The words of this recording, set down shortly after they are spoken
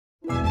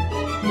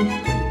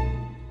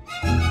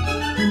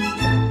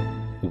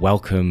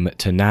Welcome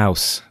to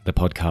LeDoux, the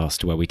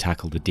podcast where we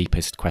tackle the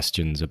deepest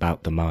questions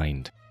about the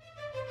mind.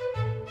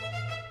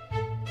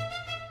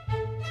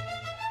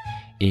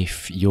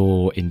 If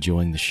you're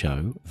enjoying the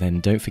show,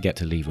 then don't forget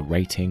to leave a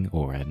rating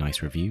or a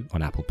nice review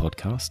on Apple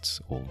Podcasts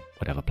or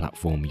whatever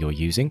platform you're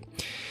using.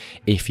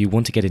 If you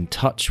want to get in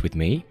touch with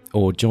me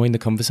or join the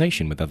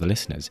conversation with other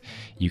listeners,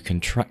 you can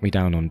track me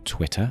down on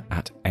Twitter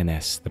at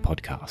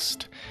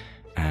NSThePodcast.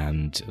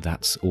 And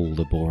that's all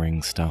the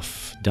boring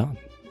stuff done.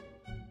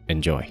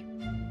 Enjoy.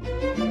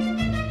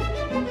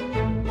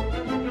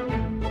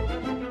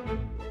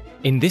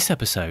 In this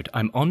episode,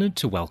 I'm honoured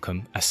to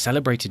welcome a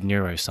celebrated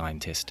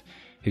neuroscientist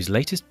whose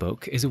latest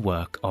book is a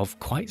work of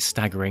quite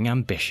staggering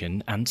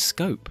ambition and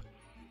scope.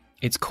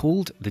 It's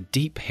called The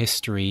Deep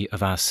History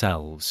of Our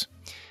Selves,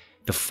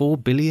 the 4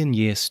 billion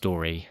year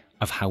story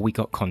of how we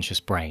got conscious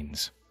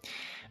brains.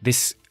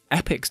 This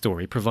epic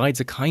story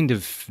provides a kind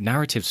of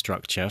narrative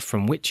structure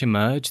from which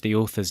emerge the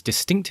author's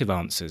distinctive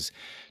answers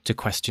to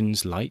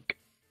questions like,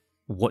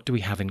 what do we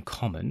have in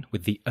common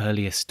with the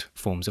earliest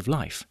forms of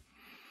life?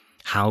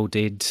 How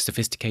did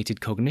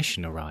sophisticated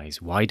cognition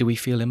arise? Why do we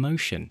feel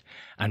emotion?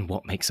 And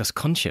what makes us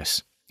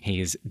conscious?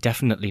 He is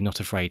definitely not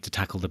afraid to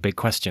tackle the big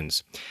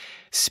questions.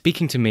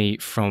 Speaking to me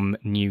from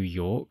New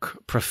York,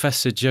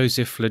 Professor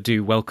Joseph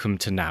LeDoux, welcome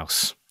to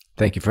LeDoux.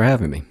 Thank you for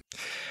having me.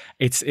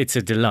 It's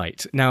a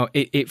delight. Now,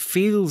 it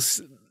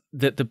feels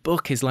that the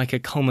book is like a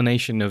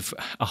culmination of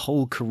a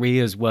whole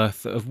career's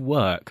worth of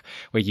work,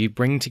 where you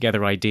bring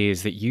together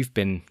ideas that you've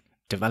been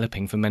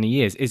developing for many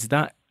years. Is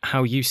that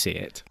how you see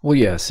it? Well,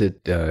 yes,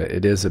 it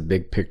is a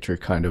big picture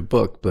kind of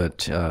book,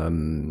 but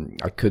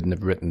I couldn't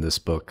have written this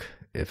book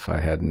if I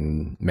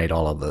hadn't made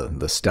all of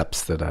the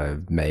steps that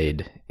I've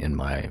made in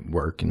my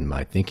work and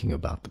my thinking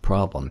about the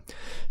problem.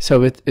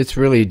 So it's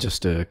really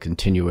just a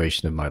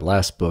continuation of my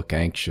last book,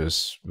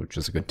 Anxious, which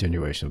is a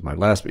continuation of my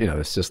last,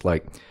 it's just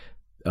like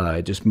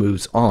it just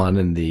moves on,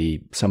 and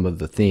some of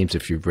the themes,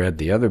 if you've read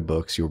the other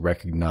books, you'll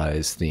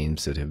recognize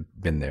themes that have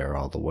been there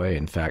all the way.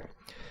 In fact,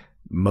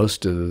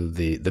 most of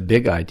the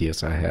big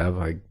ideas I have,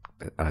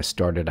 I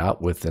started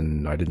out with,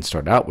 and I didn't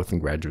start out with in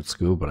graduate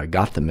school, but I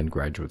got them in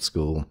graduate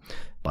school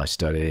by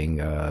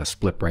studying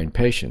split brain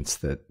patients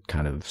that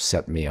kind of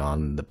set me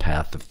on the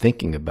path of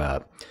thinking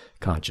about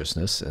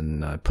consciousness,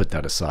 and I put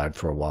that aside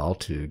for a while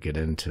to get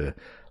into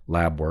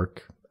lab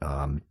work.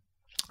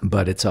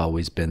 But it's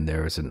always been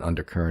there as an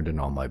undercurrent in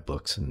all my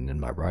books and in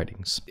my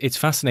writings. It's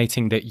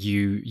fascinating that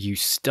you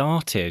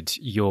started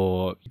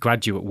your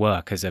graduate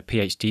work as a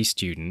PhD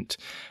student,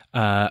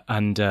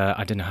 and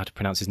I don't know how to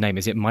pronounce his name.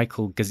 Is it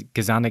Michael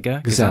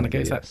Gazzaniga? Gazzaniga,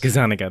 Is that yes.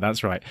 Gazzaniga,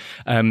 that's right.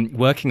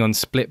 Working on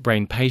split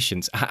brain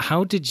patients.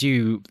 How did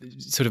you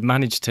sort of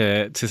manage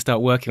to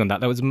start working on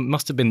that? That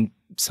must have been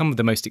some of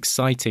the most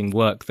exciting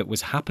work that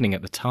was happening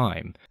at the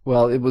time.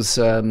 Well, it was...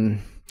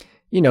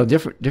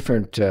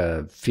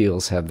 different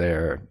fields have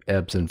their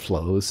ebbs and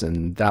flows,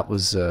 and that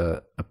was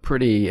a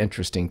pretty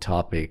interesting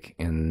topic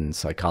in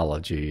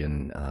psychology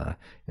and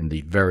in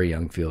the very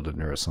young field of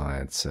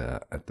neuroscience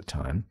at the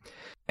time.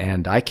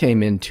 And I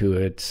came into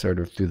it sort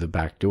of through the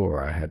back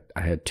door.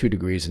 I had 2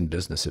 degrees in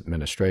business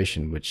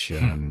administration, which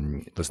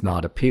was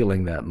not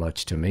appealing that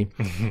much to me.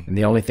 And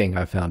the only thing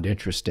I found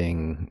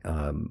interesting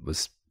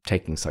was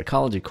taking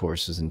psychology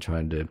courses and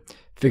trying to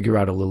figure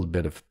out a little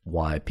bit of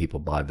why people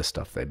buy the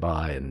stuff they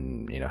buy,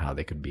 and how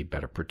they could be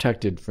better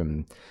protected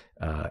from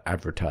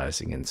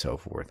advertising and so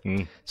forth.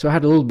 So I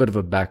had a little bit of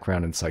a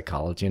background in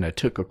psychology, and I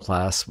took a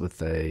class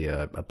with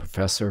a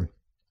professor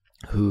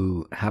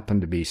who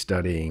happened to be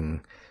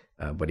studying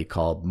what he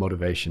called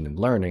motivation and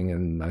learning,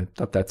 and I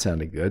thought that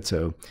sounded good.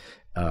 So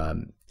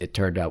it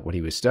turned out what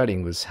he was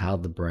studying was how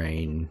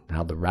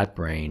the rat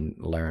brain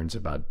learns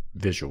about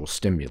visual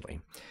stimuli.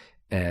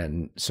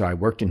 And so I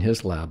worked in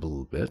his lab a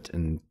little bit,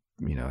 and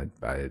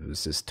I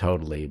was just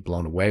totally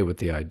blown away with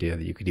the idea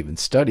that you could even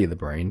study the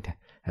brain,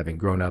 having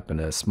grown up in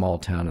a small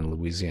town in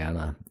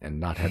Louisiana and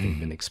not having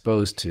been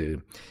exposed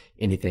to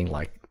anything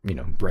like,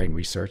 brain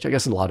research. I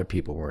guess a lot of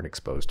people weren't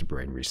exposed to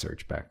brain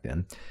research back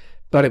then.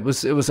 But it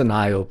was an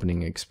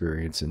eye-opening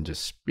experience, and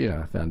just,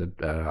 I found it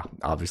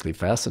obviously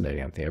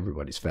fascinating. I think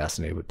everybody's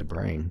fascinated with the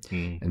brain.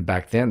 And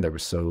back then there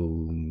was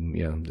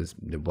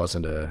it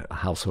wasn't a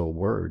household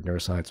word.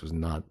 Neuroscience was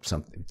not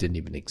something, didn't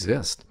even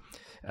exist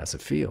as a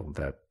field.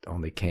 That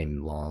only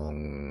came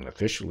along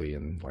officially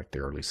in like the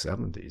early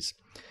 70s.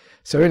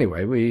 So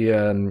anyway,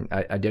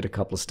 I did a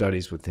couple of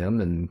studies with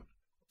him, and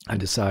I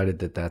decided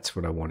that that's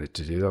what I wanted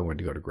to do. I wanted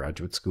to go to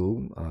graduate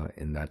school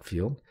in that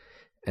field.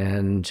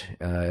 And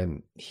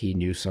he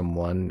knew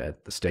someone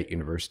at the State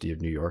University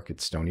of New York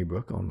at Stony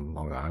Brook on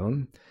Long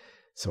Island.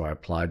 So I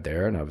applied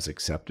there, and I was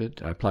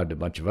accepted. I applied to a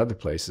bunch of other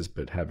places,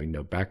 but having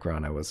no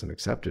background, I wasn't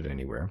accepted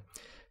anywhere.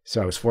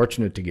 So I was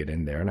fortunate to get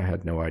in there, and I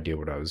had no idea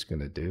what I was going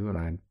to do. And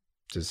I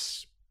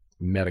just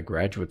met a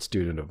graduate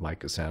student of Mike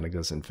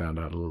Gazzaniga's and found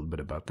out a little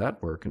bit about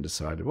that work and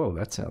decided, whoa,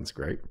 that sounds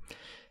great.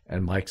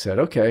 And Mike said,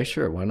 okay,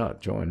 sure, why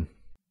not join?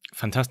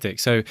 Fantastic.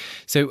 So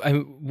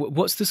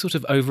what's the sort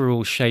of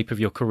overall shape of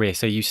your career?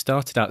 So you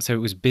started out, so it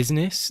was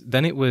business,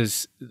 then it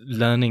was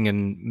learning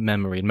and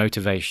memory and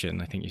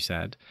motivation, I think you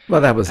said.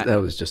 Well, that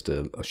was just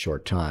a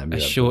short time. A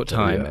short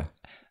time. Yeah.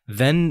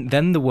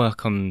 Then the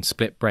work on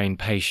split brain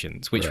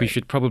patients, which we Right.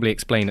 should probably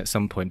explain at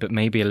some point, but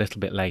maybe a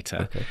little bit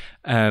later.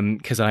 Okay.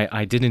 Because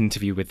I did an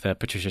interview with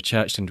Patricia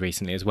Churchland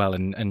recently as well,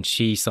 and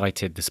she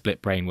cited the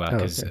split brain work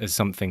as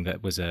something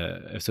that was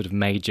a sort of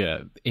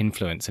major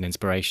influence and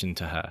inspiration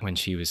to her when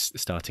she was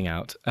starting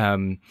out.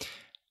 And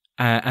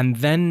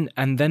then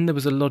there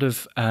was a lot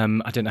of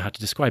I don't know how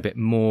to describe it,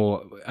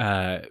 more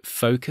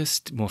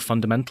focused, more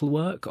fundamental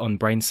work on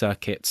brain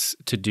circuits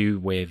to do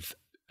with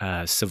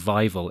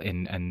survival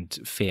and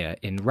fear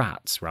in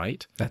rats,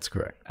 right? That's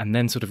correct. And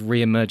then sort of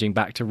re-emerging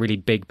back to really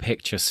big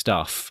picture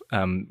stuff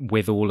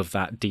with all of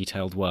that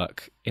detailed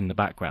work in the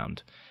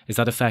background. Is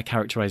that a fair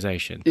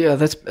characterization? Yeah,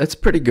 that's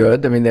pretty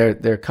good. I mean, there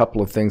are a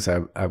couple of things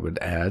I would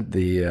add.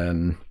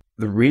 The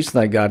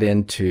reason I got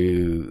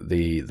into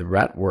the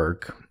rat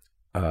work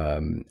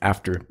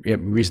the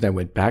reason I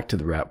went back to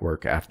the rat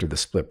work after the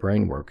split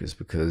brain work is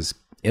because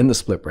in the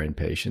split brain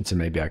patients, and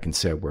maybe I can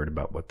say a word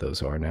about what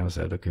those are now. Is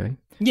that okay?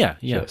 Yeah.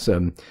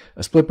 So,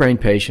 a split brain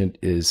patient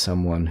is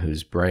someone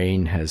whose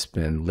brain has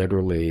been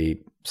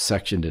literally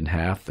sectioned in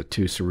half. The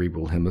two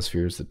cerebral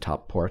hemispheres, the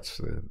top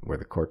parts where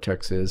the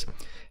cortex is,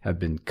 have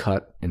been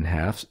cut in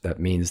half.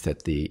 That means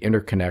that the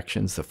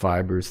interconnections, the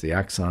fibers, the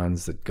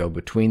axons that go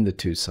between the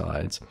two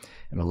sides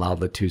and allow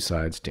the two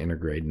sides to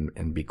integrate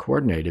and be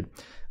coordinated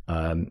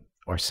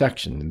are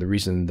sectioned. And the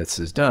reason this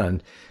is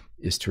done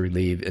is to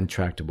relieve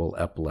intractable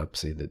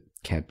epilepsy that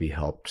can't be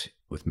helped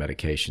with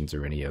medications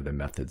or any other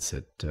methods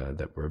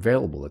that were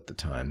available at the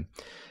time.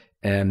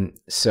 And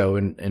so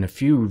in a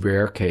few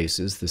rare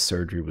cases, the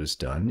surgery was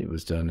done. It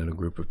was done in a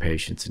group of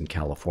patients in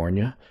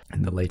California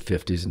in the late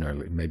 50s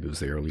and maybe it was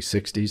the early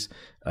 60s,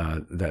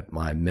 that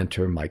my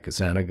mentor, Mike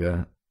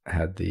Gazzaniga,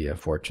 had the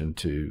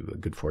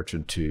good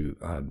fortune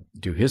to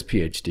do his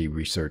PhD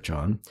research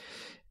on.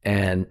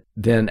 And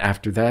then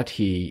after that,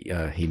 he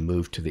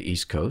moved to the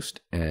East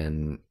Coast,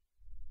 and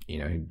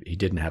he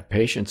didn't have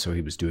patients, so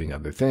he was doing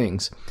other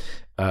things.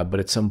 But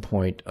at some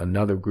point,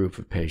 another group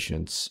of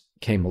patients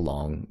came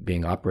along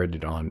being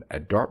operated on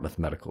at Dartmouth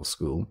Medical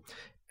School,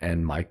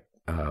 and Mike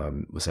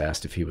was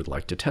asked if he would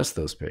like to test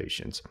those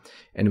patients.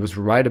 And it was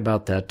right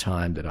about that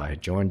time that I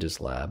had joined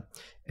his lab,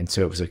 and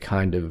so it was a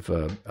kind of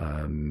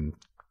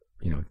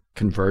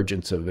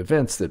convergence of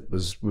events that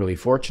was really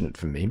fortunate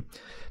for me,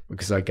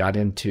 because I got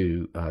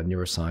into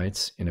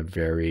neuroscience in a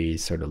very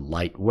sort of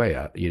light way.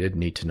 You didn't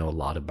need to know a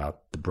lot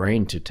about the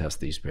brain to test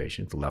these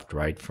patients, left,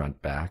 right,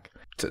 front, back.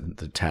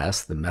 The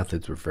task, the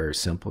methods were very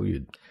simple.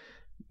 You'd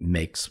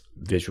make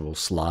visual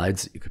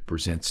slides. You could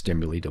present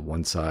stimuli to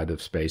one side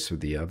of space or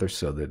the other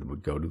so that it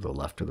would go to the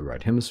left or the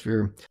right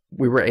hemisphere.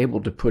 We were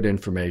able to put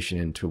information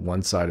into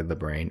one side of the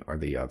brain or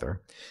the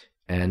other.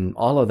 And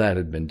all of that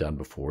had been done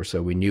before.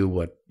 So we knew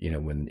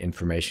when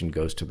information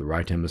goes to the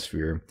right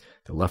hemisphere,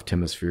 the left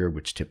hemisphere,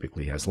 which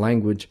typically has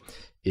language,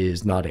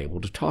 is not able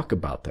to talk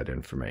about that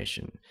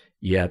information.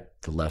 Yet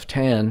the left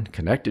hand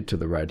connected to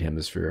the right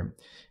hemisphere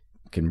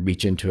can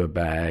reach into a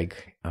bag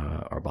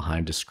or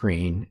behind a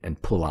screen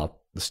and pull out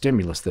the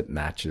stimulus that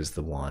matches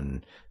the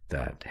one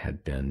that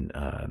had been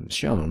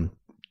shown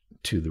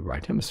to the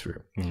right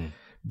hemisphere. Mm.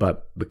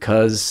 But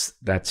because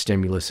that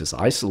stimulus is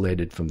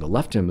isolated from the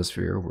left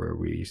hemisphere, where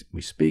we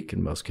speak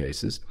in most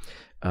cases,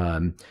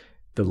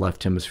 the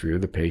left hemisphere,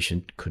 the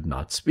patient could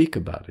not speak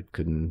about it,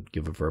 couldn't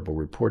give a verbal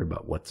report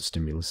about what the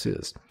stimulus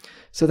is.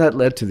 So that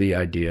led to the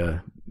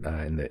idea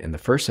in the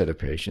first set of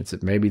patients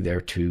that maybe there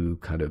are two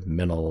kind of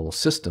mental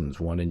systems,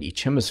 one in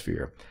each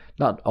hemisphere.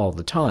 Not all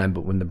the time,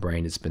 but when the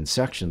brain has been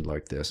sectioned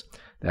like this,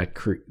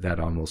 that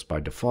almost by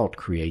default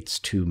creates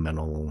two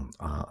mental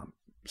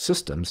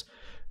systems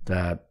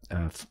that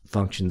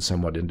function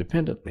somewhat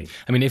independently.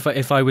 I mean,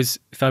 if I was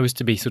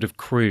to be sort of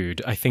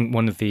crude, I think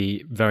one of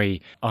the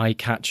very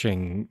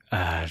eye-catching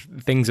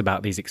things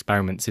about these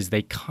experiments is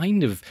they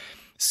kind of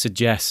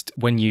suggest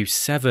when you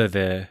sever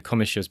the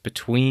commissures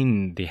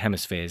between the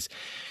hemispheres,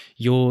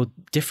 your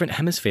different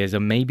hemispheres are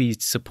maybe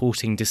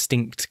supporting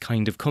distinct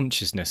kind of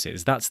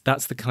consciousnesses. That's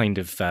the kind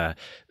of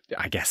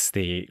I guess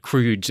the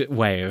crude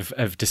way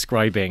of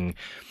describing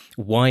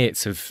why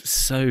it's of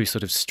so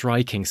sort of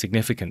striking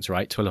significance,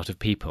 right, to a lot of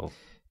people.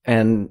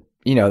 And,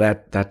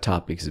 that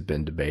topic has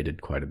been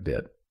debated quite a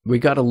bit. We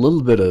got a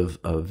little bit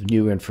of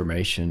new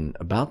information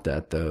about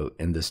that, though,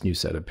 in this new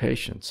set of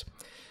patients.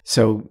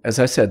 So, as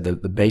I said, the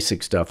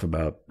basic stuff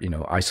about,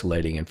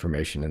 isolating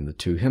information in the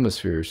two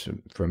hemispheres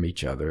from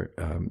each other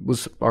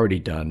was already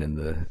done in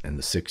the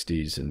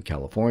 60s in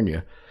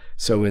California.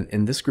 So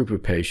in this group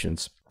of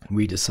patients,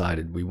 we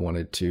decided we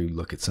wanted to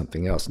look at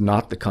something else,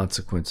 not the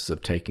consequences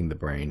of taking the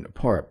brain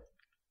apart,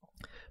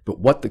 but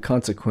what the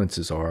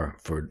consequences are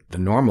for the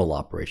normal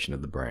operation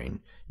of the brain.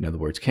 In other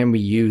words, can we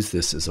use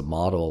this as a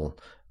model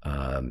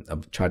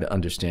of try to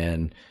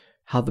understand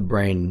how the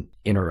brain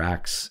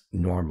interacts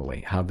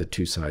normally, how the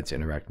two sides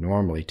interact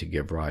normally to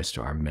give rise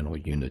to our mental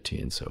unity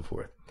and so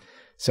forth.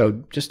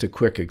 So just a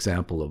quick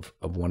example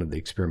of one of the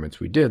experiments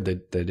we did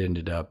that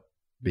ended up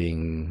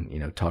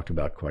being, talked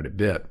about quite a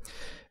bit.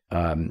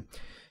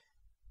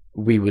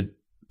 We'd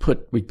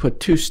put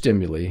two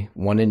stimuli,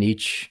 one in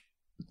each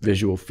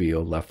visual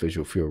field, left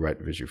visual field, right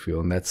visual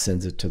field, and that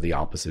sends it to the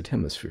opposite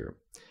hemisphere.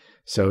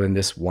 So in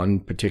this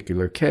one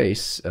particular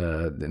case,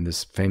 in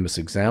this famous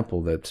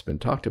example that's been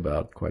talked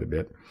about quite a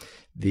bit,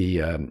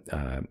 the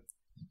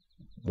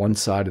one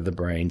side of the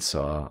brain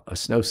saw a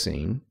snow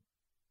scene,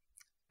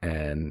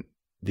 and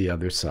the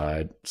other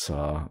side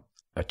saw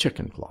a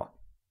chicken claw.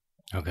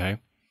 Okay.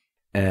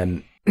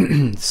 And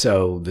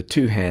so the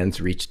two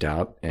hands reached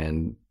out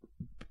and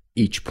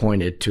each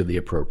pointed to the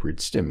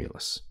appropriate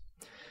stimulus.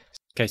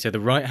 Okay, so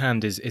the right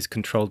hand is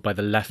controlled by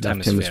the left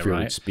hemisphere,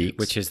 right?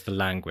 Which is the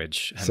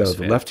language hemisphere. So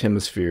the left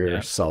hemisphere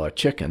saw a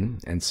chicken,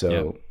 and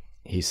so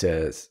he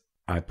says,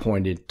 I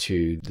pointed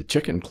to the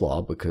chicken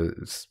claw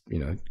because,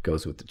 it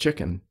goes with the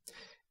chicken,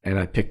 and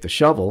I picked the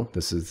shovel.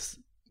 This is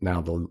now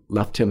the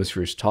left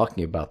hemisphere is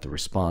talking about the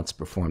response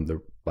performed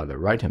by the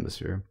right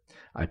hemisphere.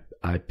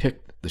 I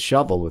picked the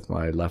shovel with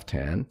my left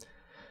hand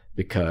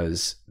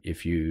because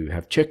if you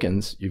have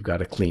chickens, you've got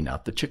to clean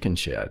out the chicken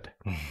shed.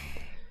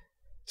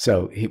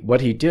 So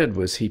what he did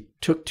was he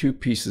took two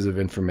pieces of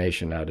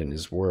information out in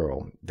his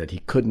world that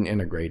he couldn't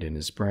integrate in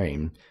his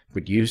brain,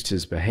 but used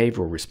his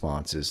behavioral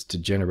responses to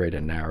generate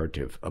a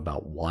narrative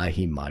about why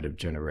he might have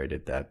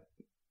generated that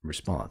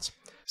response.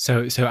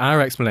 So our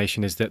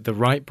explanation is that the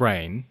right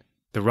brain,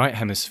 the right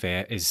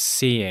hemisphere, is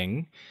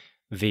seeing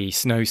the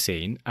snow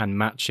scene and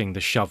matching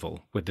the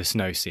shovel with the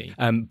snow scene.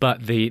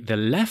 But the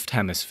left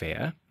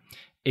hemisphere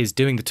is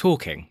doing the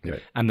talking,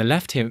 right. And the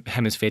left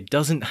hemisphere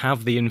doesn't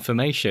have the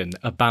information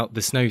about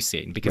the snow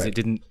scene because it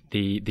didn't.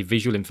 The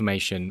visual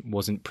information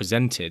wasn't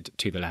presented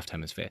to the left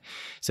hemisphere.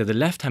 So the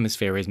left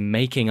hemisphere is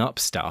making up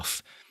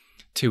stuff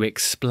to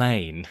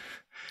explain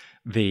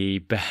the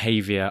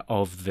behavior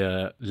of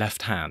the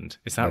left hand.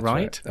 Is that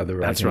right? Of the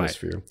right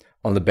hemisphere. Right.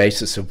 On the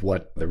basis of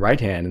what the right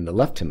hand and the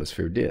left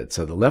hemisphere did.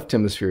 So the left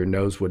hemisphere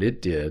knows what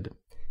it did,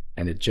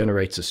 and it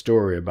generates a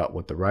story about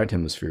what the right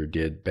hemisphere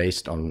did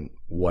based on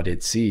what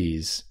it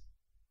sees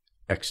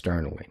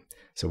externally.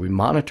 So we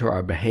monitor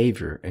our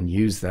behavior and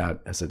use that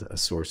as a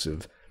source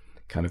of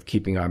kind of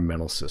keeping our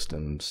mental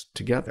systems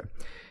together.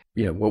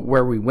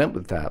 Where we went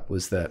with that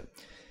was that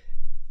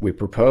we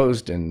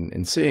proposed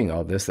in seeing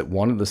all this that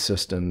one of the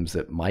systems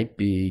that might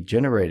be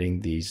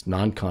generating these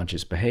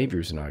non-conscious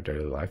behaviors in our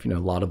daily life, a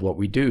lot of what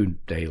we do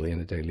daily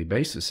on a daily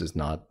basis is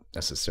not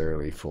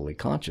necessarily fully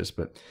conscious,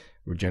 but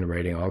we're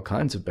generating all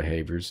kinds of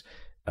behaviors,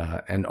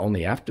 and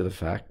only after the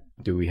fact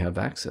do we have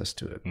access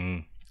to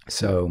it.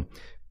 So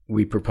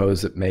we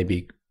propose that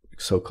maybe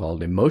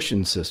so-called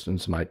emotion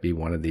systems might be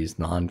one of these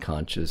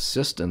non-conscious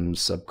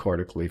systems,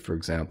 subcortically, for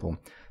example,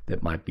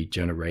 that might be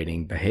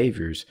generating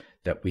behaviors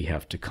that we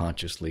have to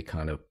consciously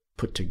kind of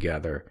put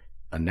together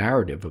a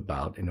narrative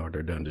about in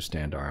order to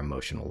understand our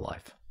emotional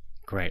life.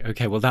 Great.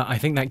 Okay. Well, I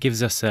think that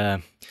gives us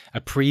a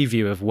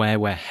preview of where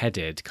we're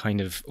headed,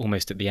 kind of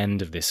almost at the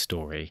end of this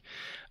story.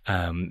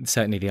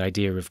 Certainly the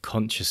idea of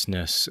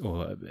consciousness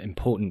or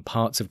important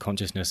parts of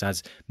consciousness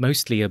as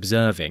mostly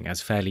observing,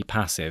 as fairly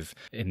passive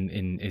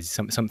is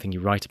something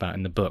you write about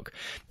in the book.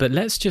 But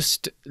let's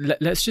just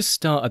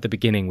start at the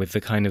beginning with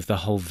the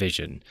whole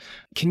vision.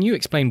 Can you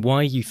explain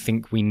why you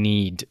think we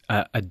need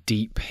a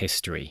deep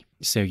history?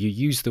 So you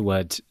use the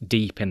word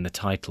deep in the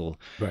title,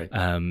 right,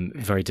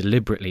 very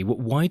deliberately.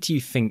 Why do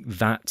you think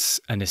that's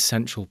an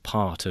essential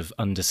part of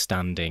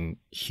understanding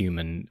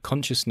human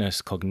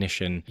consciousness,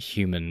 cognition,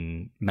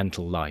 human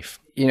mental life?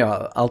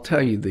 I'll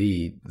tell you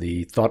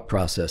the thought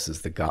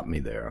processes that got me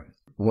there.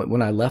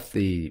 When I left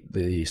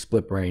the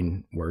split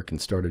brain work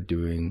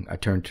and I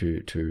turned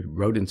to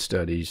rodent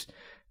studies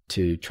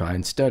to try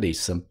and study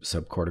some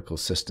subcortical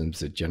systems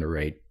that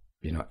generate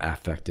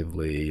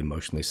affectively,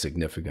 emotionally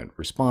significant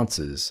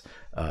responses,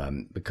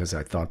 because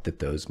I thought that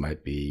those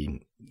might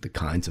be the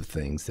kinds of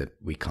things that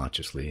we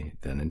consciously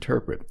then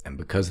interpret. And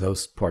because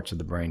those parts of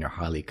the brain are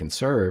highly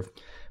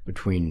conserved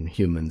between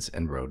humans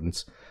and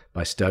rodents,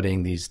 by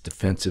studying these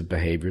defensive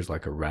behaviors,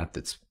 like a rat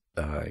that's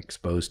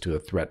exposed to a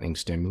threatening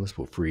stimulus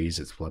will freeze,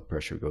 its blood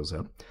pressure goes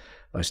up.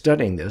 By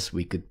studying this,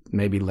 we could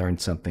maybe learn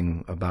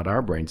something about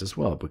our brains as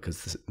well,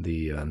 because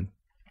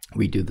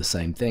we do the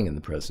same thing in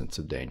the presence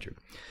of danger.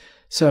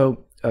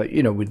 So,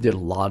 we did a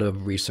lot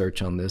of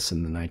research on this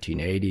in the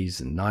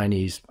 1980s and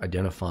 90s,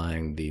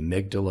 identifying the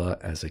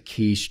amygdala as a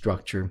key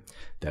structure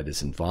that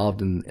is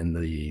involved in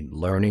the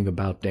learning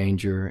about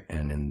danger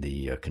and in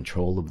the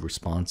control of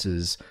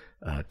responses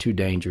to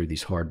danger,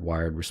 these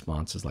hardwired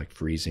responses like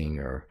freezing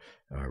or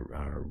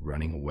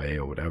running away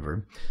or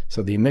whatever.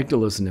 So the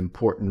amygdala is an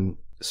important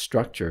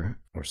structure,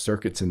 or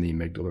circuits in the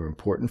amygdala are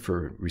important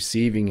for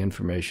receiving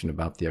information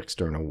about the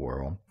external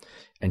world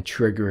and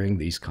triggering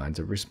these kinds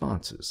of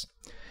responses.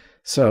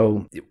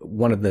 So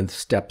one of the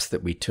steps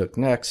that we took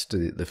next,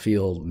 the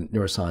field,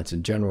 neuroscience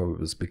in general,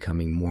 was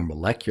becoming more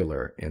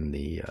molecular in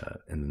the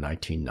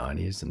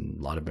 1990s, and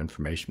a lot of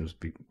information was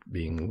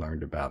being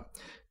learned about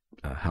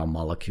how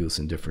molecules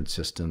in different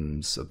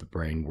systems of the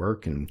brain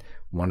work. And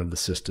one of the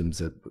systems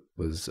that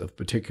was of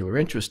particular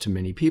interest to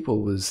many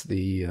people was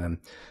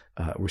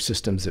were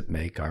systems that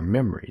make our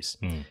memories.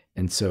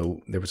 And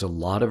so there was a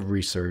lot of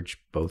research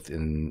both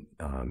in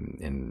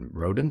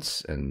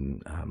rodents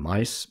and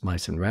mice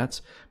and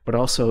rats, but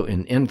also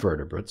in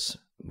invertebrates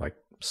like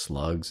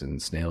slugs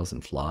and snails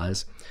and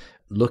flies,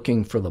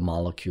 looking for the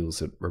molecules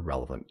that were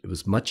relevant. It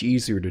was much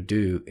easier to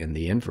do in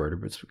the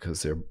invertebrates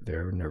because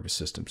their nervous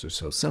systems are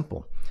so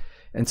simple.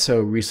 And so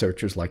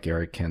researchers like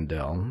Eric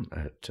Kandel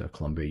at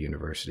Columbia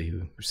University,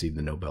 who received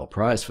the Nobel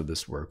Prize for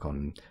this work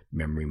on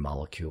memory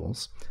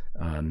molecules,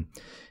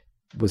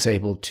 was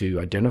able to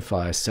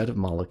identify a set of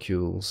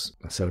molecules,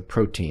 a set of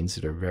proteins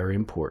that are very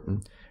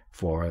important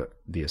for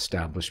the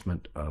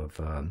establishment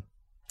of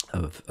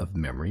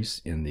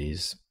memories in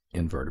these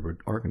invertebrate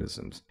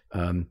organisms.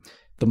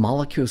 The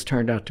molecules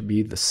turned out to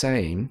be the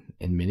same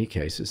in many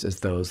cases as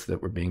those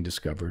that were being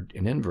discovered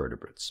in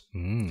invertebrates.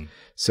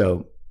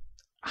 So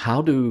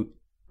how do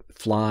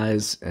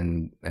flies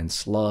and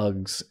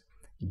slugs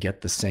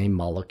get the same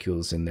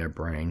molecules in their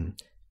brain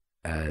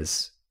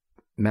as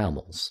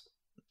mammals?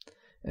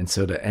 And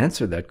so to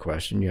answer that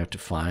question, you have to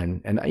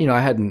find, and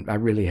I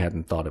really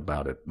hadn't thought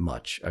about it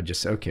much. I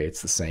just said, okay,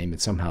 it's the same.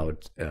 And somehow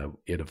it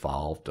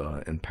evolved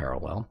in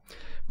parallel,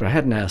 but I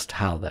hadn't asked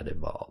how that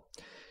evolved.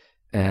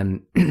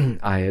 And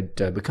I had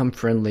become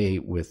friendly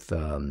with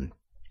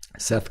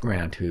Seth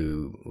Grant,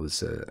 who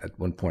was at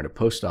one point a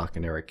postdoc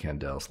in Eric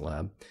Kandel's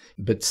lab.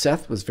 But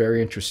Seth was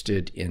very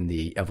interested in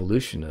the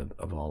evolution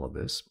of all of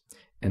this.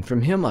 And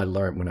from him, I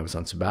learned, when I was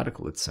on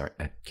sabbatical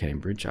at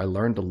Cambridge, I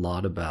learned a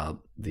lot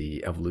about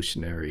the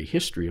evolutionary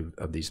history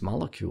of these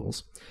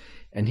molecules.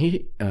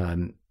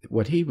 And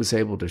what he was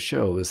able to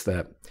show is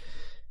that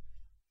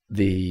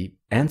the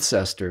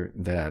ancestor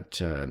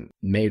that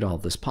made all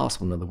this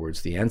possible, in other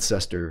words, the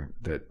ancestor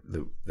that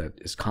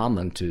is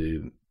common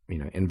to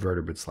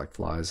invertebrates like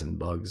flies and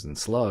bugs and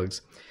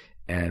slugs,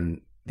 and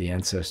the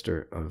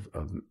ancestor of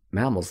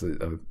mammals,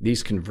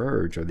 these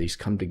converge, or these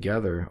come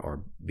together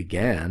or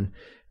began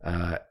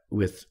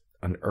with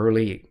an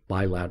early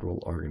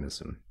bilateral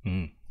organism.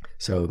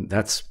 So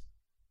that's,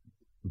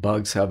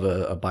 bugs have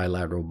a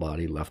bilateral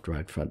body, left,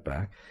 right, front,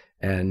 back,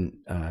 and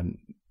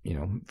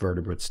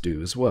vertebrates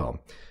do as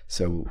well.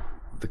 So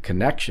the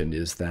connection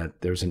is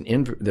that there's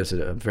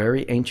a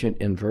very ancient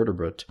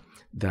invertebrate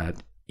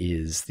that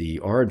is the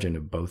origin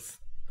of both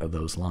of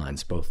those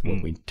lines, both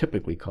what we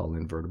typically call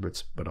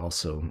invertebrates, but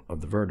also of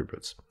the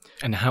vertebrates.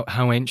 And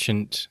how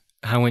ancient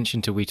are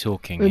we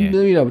talking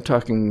here? We're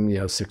talking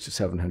 600 to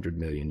 700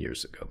 million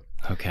years ago.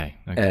 Okay.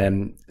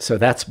 And so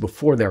that's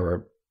before there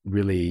were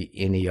really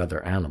any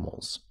other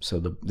animals. So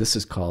this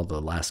is called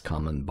the last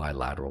common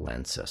bilateral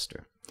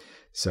ancestor.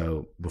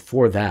 So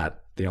before that,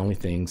 the only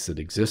things that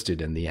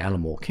existed in the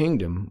animal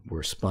kingdom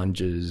were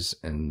sponges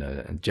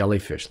and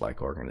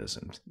jellyfish-like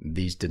organisms.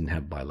 These didn't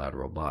have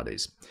bilateral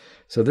bodies.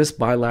 So this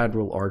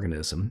bilateral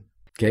organism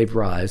gave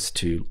rise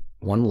to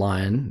one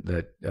line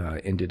that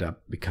ended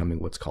up becoming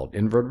what's called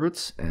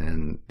invertebrates,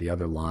 and the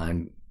other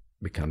line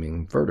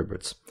becoming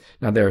vertebrates.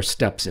 Now, there are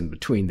steps in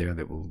between there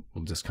that we'll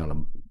just kind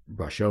of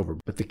brush over.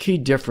 But the key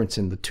difference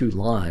in the two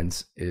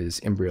lines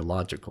is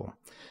embryological.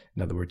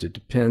 In other words, it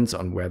depends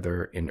on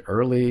whether in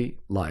early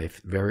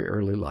life, very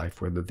early life,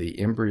 whether the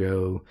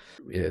embryo,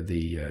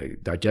 the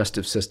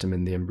digestive system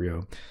in the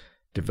embryo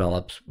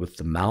develops with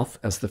the mouth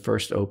as the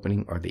first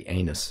opening or the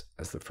anus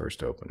as the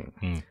first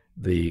opening.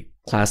 The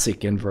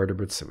classic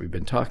invertebrates that we've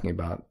been talking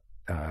about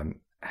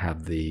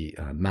have the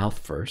mouth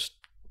first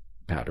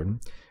pattern,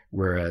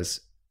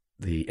 whereas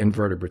the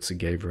invertebrates that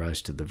gave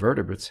rise to the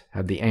vertebrates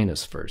have the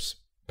anus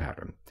first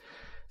pattern.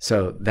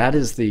 So that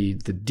is the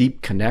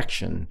deep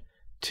connection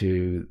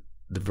to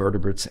the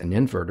vertebrates and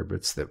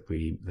invertebrates that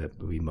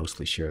we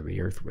mostly share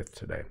the earth with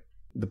today.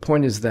 The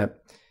point is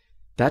that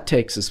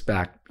takes us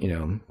back,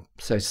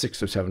 say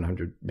 600 or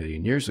 700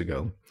 million years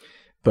ago.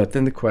 But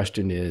then the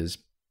question is,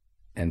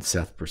 and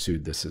Seth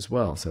pursued this as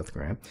well, Seth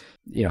Grant,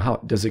 how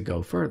does it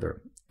go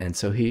further? And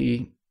so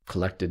he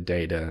collected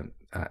data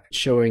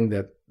showing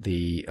that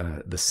the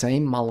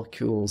same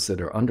molecules that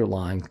are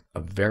underlying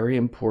a very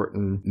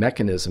important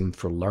mechanism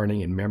for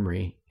learning and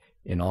memory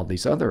in all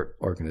these other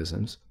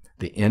organisms,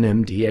 the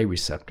NMDA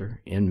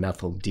receptor,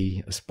 N-methyl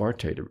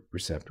D-aspartate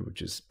receptor,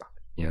 which is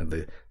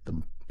the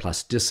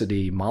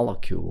plasticity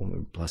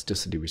molecule,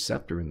 plasticity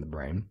receptor in the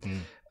brain,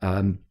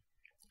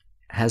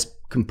 has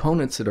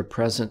components that are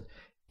present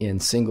in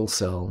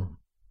single-cell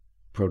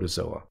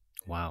protozoa.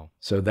 Wow.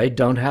 So they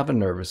don't have a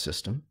nervous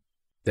system.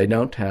 They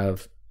don't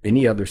have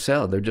any other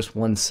cell. They're just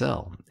one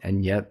cell.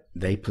 And yet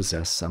they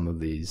possess some of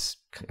these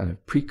kind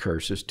of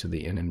precursors to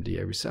the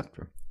NMDA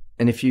receptor.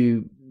 And if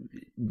you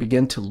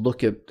begin to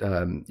look at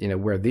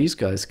where these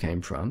guys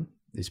came from,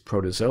 these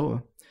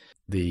protozoa,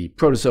 the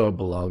protozoa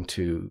belong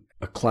to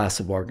a class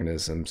of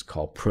organisms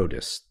called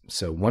protists.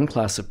 So one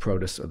class of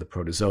protists are the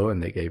protozoa,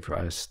 and they gave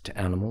rise to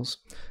animals.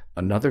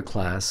 Another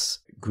class,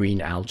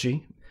 green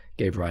algae,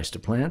 gave rise to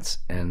plants,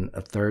 and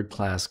a third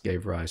class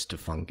gave rise to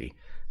fungi.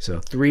 So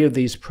three of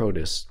these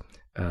protists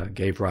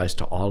gave rise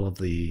to all of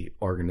the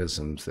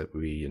organisms that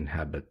we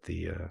inhabit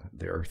the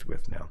Earth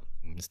with now.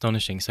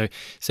 Astonishing. So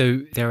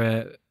there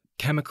are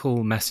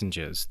chemical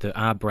messengers that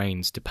our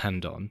brains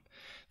depend on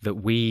that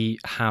we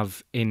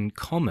have in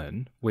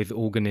common with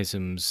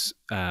organisms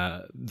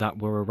that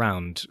were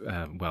around,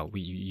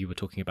 you were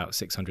talking about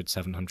 600,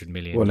 700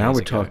 million Well, now years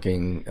we're ago.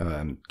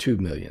 talking 2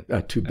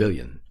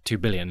 billion. 2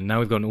 billion. Now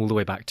we've gone all the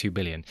way back 2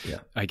 billion, Yeah.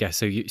 I guess.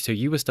 So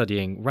you were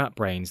studying rat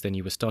brains, then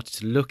you were starting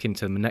to look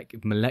into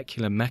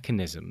molecular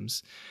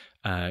mechanisms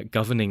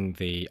governing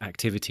the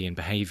activity and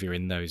behavior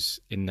in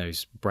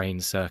those brain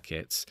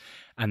circuits,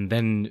 and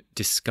then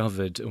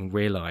discovered and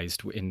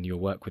realized in your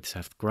work with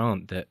Seth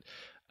Grant that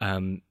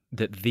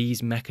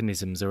these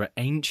mechanisms are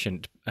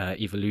ancient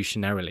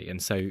evolutionarily,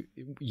 and so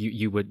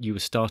you were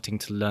starting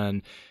to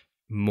learn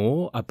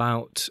more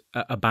about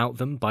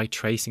them by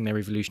tracing their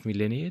evolutionary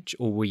lineage,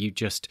 or were you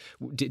just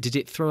did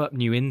it throw up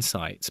new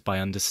insights by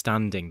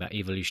understanding that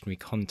evolutionary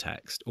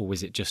context, or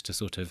was it just a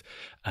sort of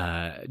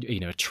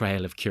a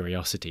trail of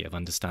curiosity of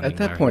understanding? At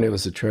that point, it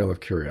was a trail of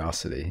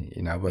curiosity.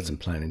 I wasn't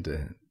planning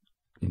to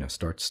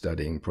start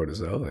studying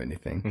protozoa or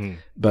anything.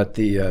 But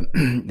the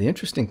the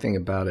interesting thing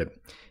about it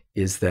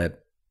is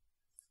that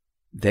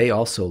they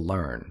also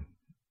learn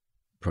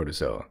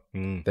protozoa.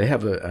 They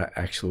have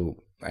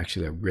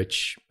actually a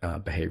rich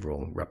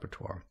behavioral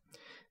repertoire.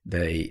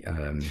 They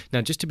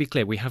now, just to be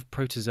clear, we have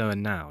protozoa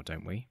now,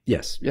 don't we?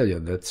 Yes, yeah.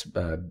 That's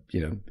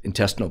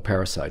intestinal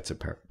parasites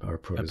are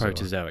protozoa. A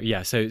protozoa,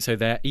 yeah. So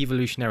they're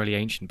evolutionarily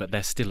ancient, but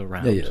they're still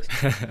around. Yeah,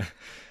 yes.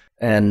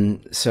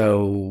 And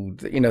so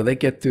they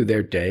get through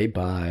their day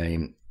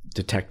by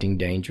detecting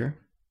danger.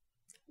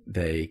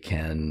 They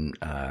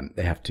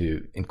have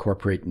to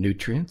incorporate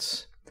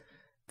nutrients.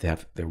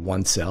 They're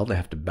one cell. They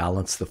have to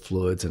balance the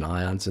fluids and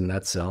ions in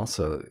that cell.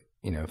 So,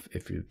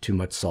 if too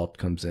much salt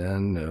comes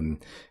in,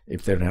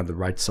 if they don't have the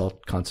right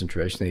salt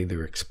concentration, they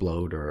either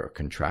explode or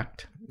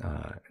contract.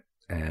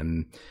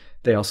 And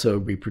they also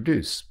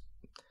reproduce.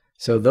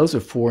 So those are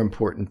 4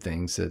 important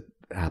things that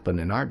happen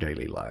in our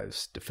daily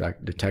lives: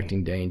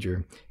 detecting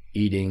danger,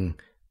 eating,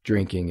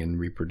 drinking, and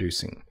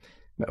reproducing.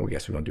 Well, I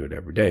guess we don't do it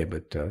every day,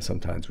 but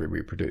sometimes we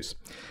reproduce.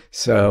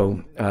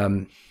 So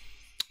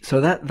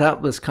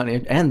that was kind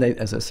of, and they,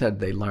 as I said,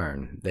 they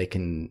learn. They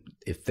can,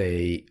 if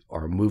they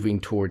are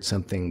moving towards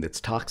something that's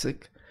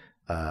toxic,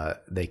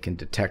 they can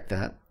detect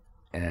that,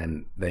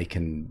 and they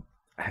can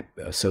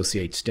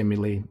associate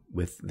stimuli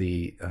with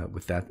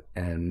that,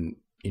 and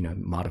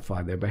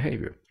modify their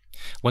behavior.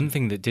 One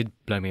thing that did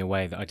blow me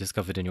away that I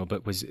discovered in your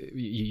book was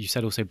you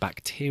said also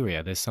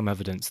bacteria. There's some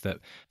evidence that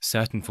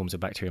certain forms of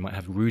bacteria might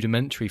have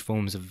rudimentary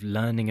forms of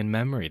learning and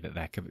memory that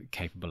they're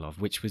capable of,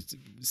 which was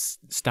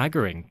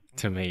staggering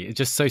to me. It's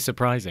just so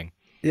surprising.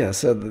 Yeah,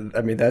 so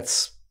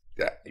that's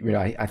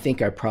I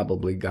think I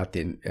probably got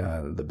the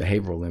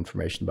behavioral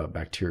information about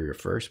bacteria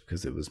first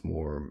because it was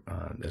more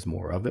there's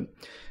more of it.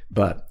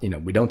 But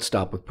we don't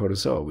stop with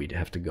protozoa. We'd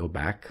have to go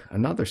back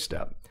another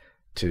step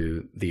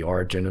to the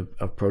origin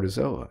of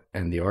protozoa.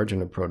 And the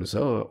origin of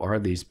protozoa are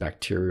these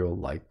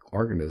bacterial-like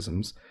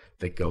organisms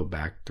that go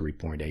back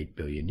 3.8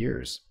 billion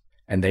years.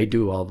 And they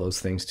do all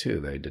those things too.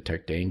 They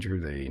detect danger,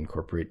 they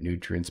incorporate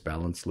nutrients,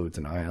 balance fluids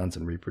and ions,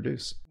 and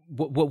reproduce.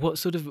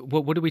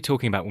 What are we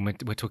talking about when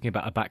we're talking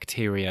about a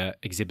bacteria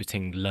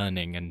exhibiting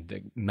learning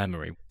and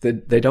memory?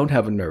 They don't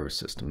have a nervous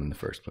system in the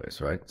first place,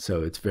 right?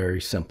 So it's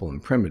very simple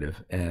and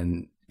primitive.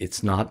 And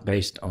it's not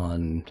based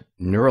on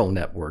neural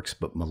networks,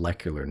 but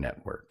molecular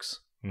networks.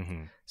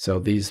 Mm-hmm. So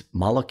these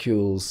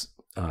molecules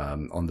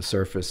on the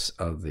surface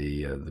of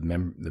the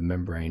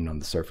membrane on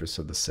the surface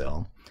of the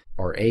cell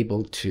are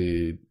able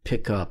to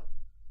pick up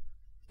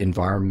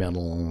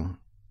environmental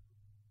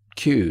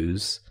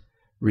cues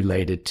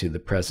related to the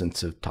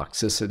presence of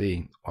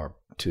toxicity or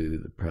to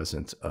the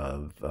presence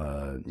of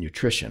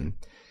nutrition,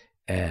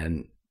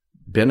 and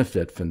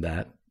benefit from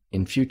that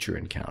in future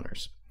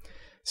encounters.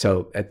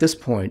 So at this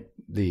point,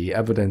 the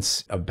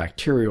evidence of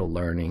bacterial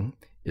learning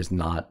is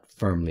not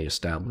firmly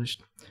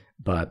established,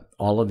 but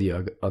all of the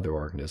other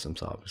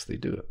organisms obviously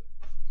do it.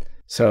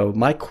 So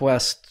my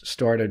quest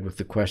started with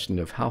the question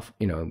of how,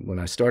 when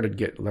I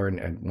started learning,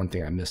 and one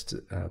thing I missed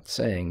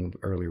saying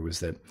earlier was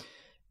that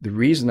the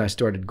reason I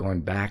started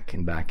going back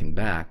and back and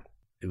back,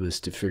 it was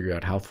to figure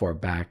out how far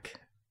back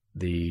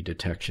the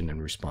detection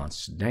and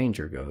response to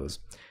danger goes.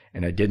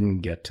 And I didn't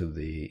get to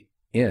the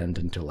end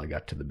until I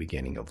got to the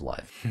beginning of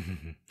life.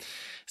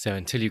 So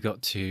until you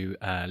got to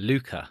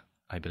Luca,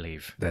 I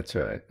believe. That's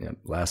right. Yeah.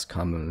 Last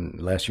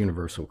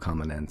universal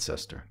common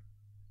ancestor.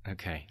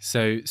 Okay.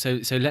 So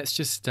let's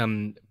just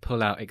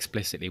pull out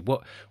explicitly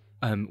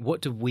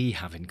what do we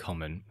have in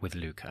common with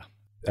Luca?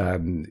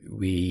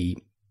 We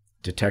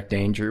detect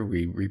danger,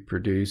 we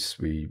reproduce,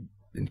 we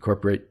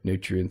incorporate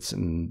nutrients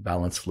and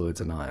balance fluids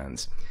and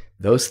ions.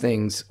 Those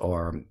things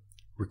are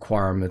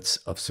requirements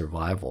of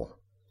survival.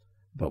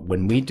 But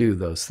when we do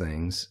those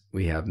things,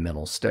 we have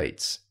mental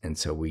states. And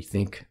so we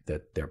think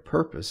that their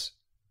purpose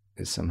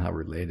is somehow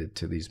related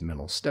to these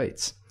mental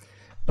states.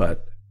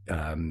 But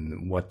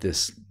what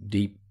this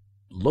deep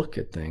look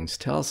at things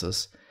tells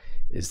us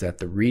is that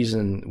the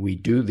reason we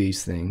do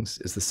these things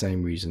is the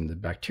same reason the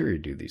bacteria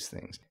do these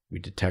things. We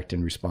detect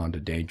and respond to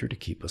danger to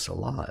keep us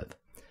alive.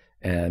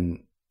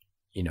 And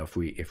if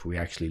we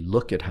actually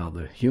look at how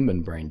the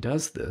human brain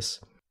does this,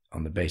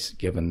 on the basis,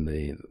 given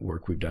the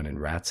work we've done in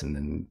rats and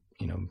then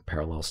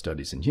parallel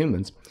studies in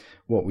humans,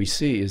 what we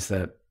see is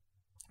that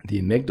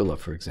the amygdala,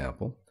 for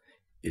example,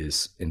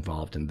 is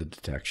involved in the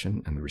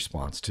detection and the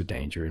response to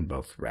danger in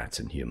both rats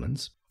and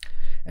humans.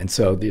 And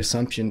so the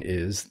assumption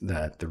is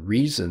that the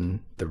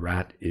reason the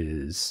rat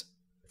is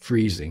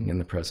freezing in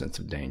the presence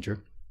of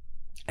danger,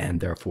 and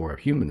therefore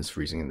a human is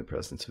freezing in the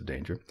presence of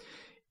danger,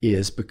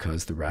 is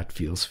because the rat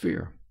feels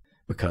fear.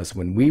 Because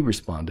when we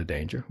respond to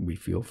danger, we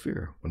feel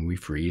fear. When we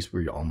freeze,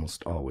 we're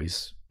almost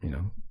always,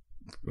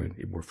 when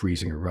we're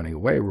freezing or running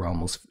away, we're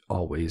almost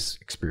always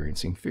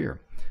experiencing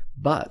fear.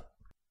 But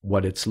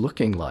what it's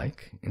looking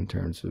like in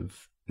terms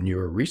of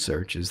neuro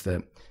research is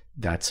that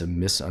that's a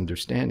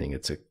misunderstanding.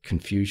 It's a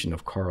confusion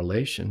of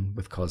correlation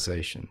with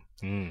causation.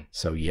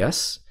 So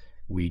yes,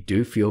 we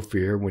do feel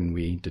fear when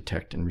we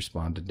detect and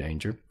respond to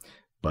danger,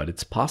 but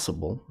it's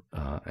possible,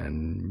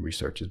 and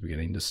research is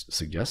beginning to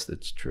suggest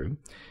it's true,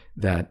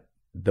 that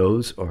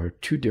those are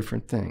two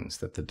different things,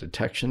 that the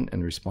detection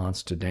and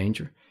response to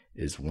danger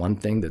is one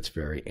thing that's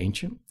very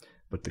ancient,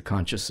 but the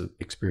conscious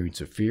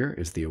experience of fear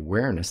is the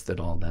awareness that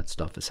all that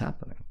stuff is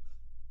happening.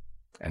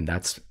 And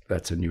that's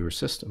a newer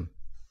system.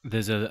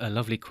 There's a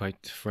lovely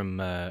quote from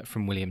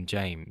William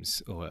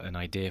James, or an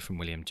idea from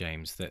William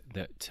James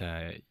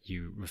that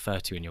you refer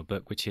to in your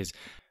book, which is,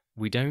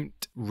 we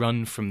don't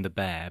run from the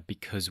bear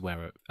because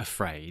we're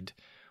afraid.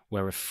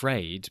 We're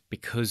afraid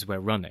because we're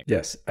running.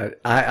 Yes,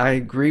 I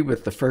agree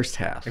with the first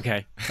half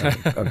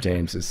of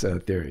James's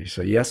theory.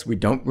 So yes, we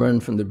don't run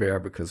from the bear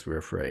because we're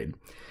afraid.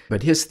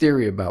 But his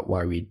theory about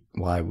why we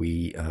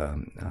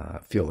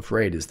feel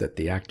afraid is that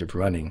the act of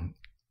running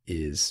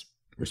is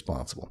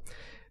responsible.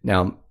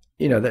 Now,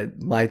 that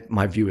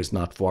my view is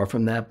not far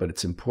from that, but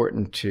it's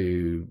important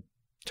to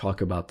talk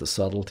about the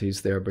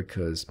subtleties there,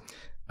 because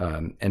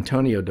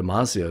Antonio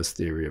Damasio's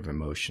theory of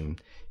emotion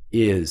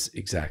is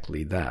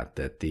exactly that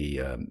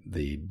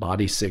the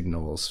body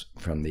signals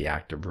from the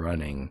act of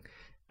running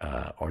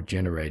are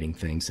generating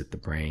things that the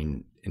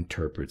brain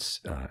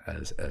interprets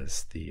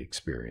as the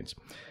experience.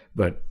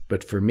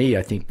 But for me,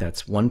 I think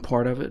that's one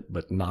part of it,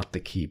 but not the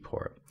key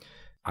part.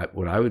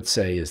 What I would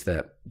say is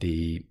that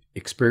the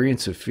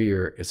experience of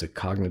fear is a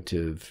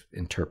cognitive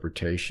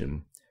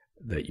interpretation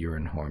that you're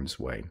in harm's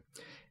way.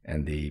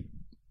 And the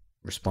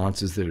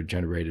responses that are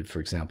generated, for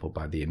example,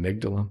 by the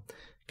amygdala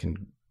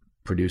can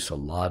produce a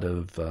lot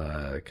of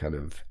kind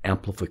of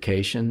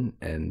amplification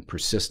and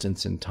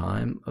persistence in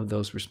time of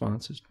those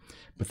responses,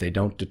 but they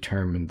don't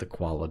determine the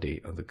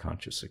quality of the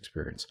conscious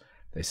experience.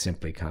 They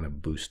simply kind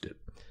of boost it.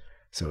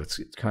 So it's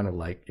kind of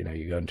like,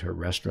 you go into a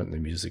restaurant and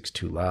the music's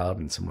too loud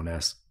and someone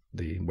asks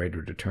the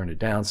waiter to turn it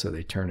down, so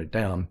they turn it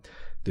down.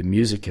 The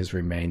music has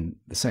remained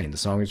the same. The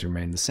song has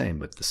remained the same,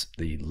 but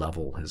the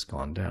level has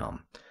gone down.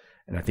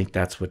 And I think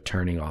that's what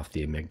turning off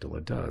the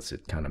amygdala does.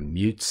 It kind of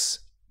mutes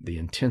the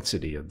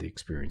intensity of the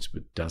experience,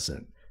 but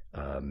doesn't,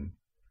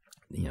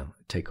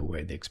 take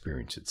away the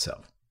experience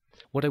itself.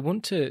 What I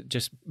want to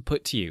just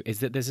put to you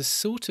is that there's a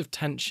sort of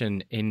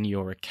tension in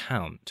your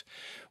account,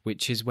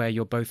 which is where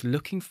you're both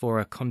looking for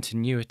a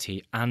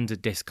continuity and a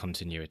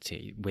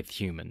discontinuity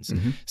with humans.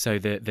 Mm-hmm. So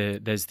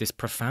there's this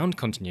profound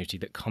continuity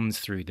that comes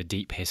through the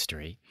deep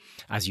history,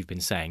 as you've been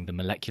saying, the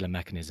molecular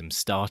mechanism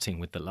starting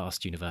with the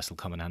last universal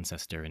common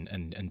ancestor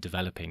and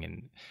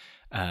developing,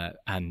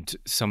 and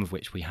some of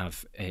which we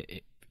have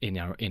in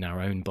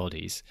our own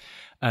bodies.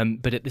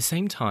 But at the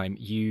same time,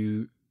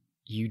 you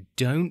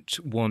don't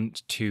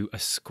want to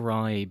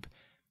ascribe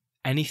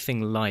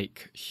anything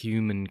like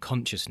human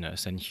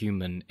consciousness and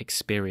human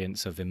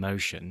experience of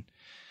emotion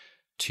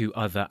to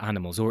other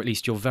animals, or at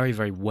least you're very,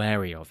 very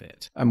wary of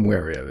it. I'm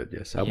wary of it,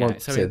 yes. I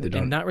won't say they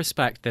don't. In that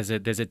respect, there's a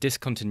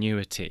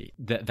discontinuity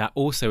that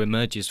also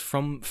emerges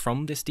from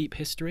this deep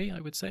history, I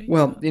would say.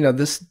 Well,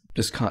 this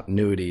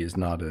discontinuity is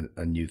not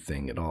a new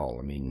thing at all.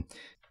 I mean,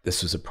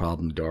 this was a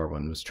problem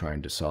Darwin was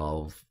trying to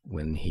solve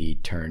when he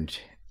turned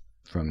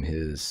from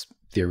his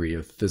theory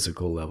of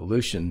physical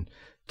evolution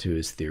to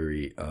his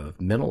theory of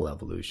mental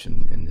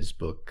evolution in his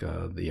book,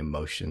 The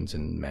Emotions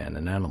in Man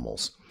and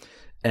Animals.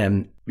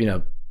 And,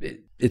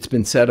 it's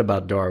been said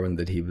about Darwin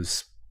that he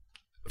was,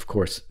 of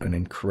course, an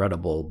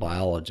incredible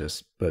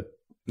biologist, but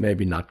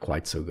maybe not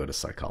quite so good a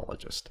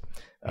psychologist.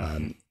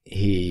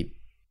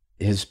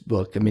 His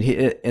book,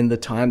 in the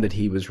time that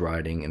he was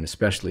writing, and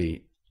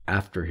especially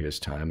after his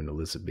time in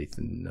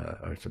Elizabethan,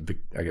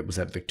 was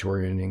that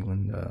Victorian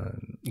England?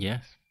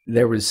 Yes.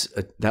 That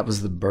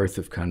was the birth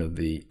of kind of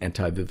the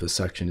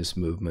anti-vivisectionist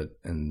movement,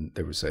 and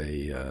there was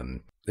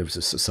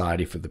a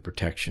society for the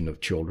protection of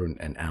children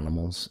and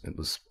animals. It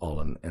was all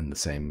in the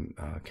same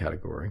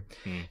category.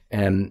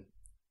 And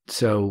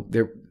so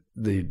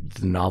the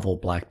novel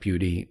Black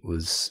Beauty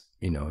was,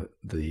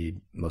 the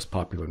most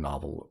popular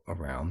novel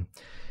around.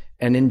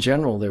 And in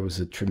general, there was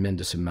a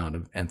tremendous amount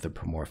of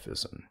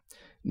anthropomorphism.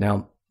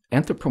 Now,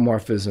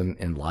 anthropomorphism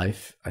in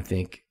life, I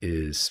think,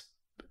 is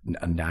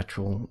a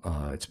natural.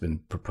 It's been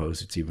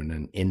proposed it's even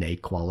an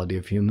innate quality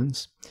of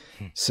humans.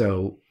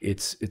 So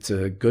it's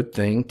a good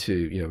thing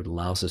to, it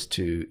allows us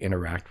to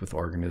interact with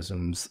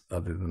organisms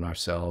other than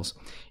ourselves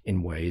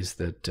in ways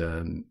that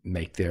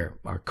make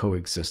our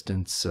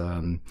coexistence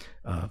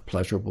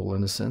pleasurable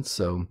in a sense.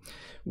 So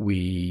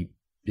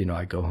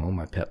I go home,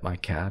 I pet my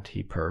cat,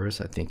 he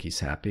purrs, I think he's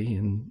happy,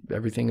 and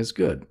everything is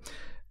good.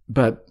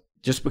 But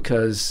just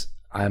because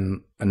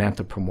I'm an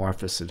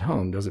anthropomorphist at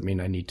home doesn't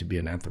mean I need to be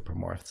an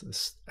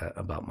anthropomorphist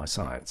about my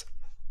science.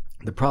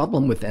 The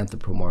problem with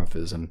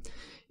anthropomorphism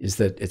is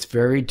that it's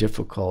very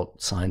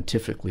difficult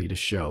scientifically to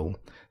show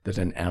that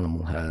an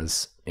animal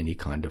has any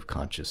kind of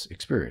conscious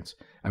experience.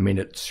 I mean,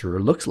 it sure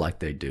looks like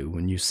they do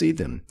when you see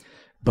them,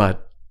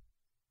 but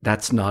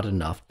that's not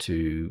enough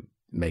to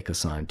make a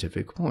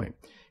scientific point.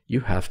 You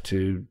have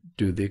to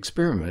do the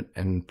experiment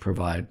and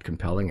provide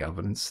compelling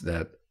evidence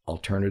that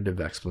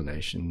alternative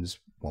explanations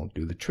won't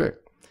do the trick.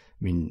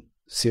 I mean,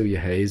 Celia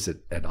Hayes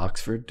at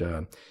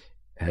Oxford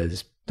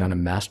has done a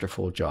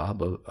masterful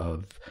job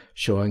of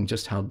showing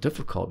just how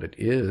difficult it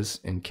is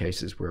in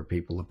cases where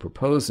people are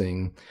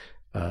proposing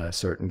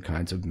certain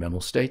kinds of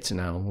mental states in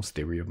animals,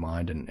 theory of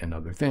mind and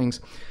other things,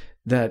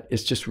 that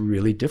it's just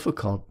really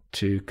difficult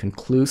to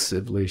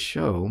conclusively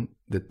show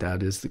that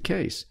that is the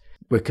case,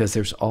 because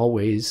there's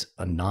always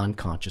a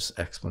non-conscious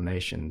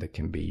explanation that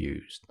can be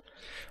used.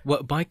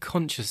 Well, by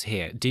conscious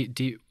here,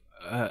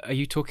 are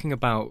you talking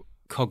about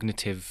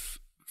cognitive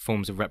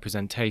forms of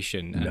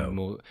representation? And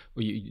No.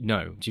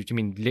 No. Do you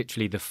mean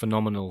literally the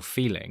phenomenal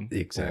feeling?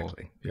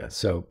 Exactly. Yeah.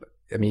 So,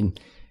 I mean,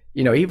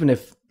 even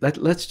if,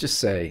 let's just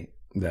say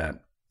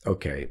that,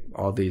 okay,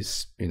 all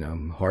these,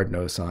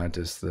 hard-nosed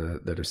scientists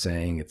that are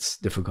saying it's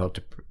difficult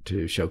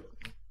to show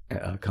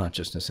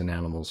consciousness in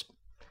animals,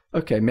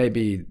 okay,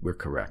 maybe we're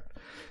correct.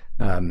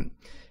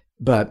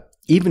 But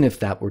even if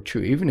that were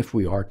true, even if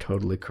we are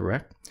totally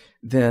correct,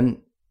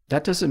 then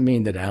that doesn't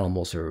mean that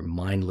animals are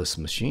mindless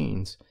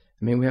machines.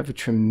 I mean, we have a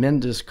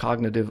tremendous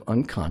cognitive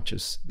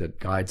unconscious that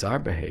guides our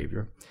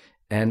behavior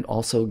and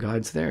also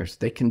guides theirs.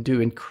 They can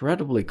do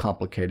incredibly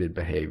complicated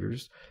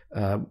behaviors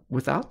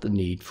without the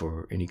need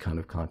for any kind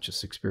of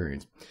conscious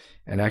experience.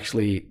 And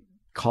actually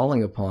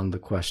calling upon the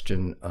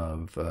question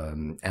of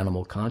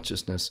animal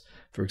consciousness,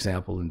 for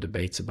example, in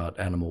debates about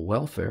animal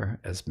welfare,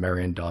 as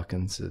Marion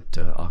Dawkins at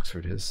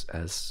Oxford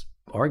has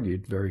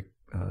argued very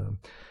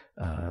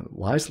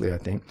wisely, I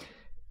think,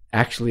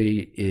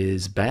 actually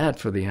is bad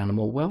for the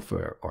animal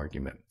welfare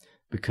argument,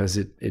 because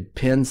it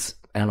pins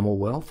animal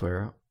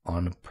welfare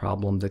on a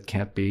problem that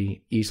can't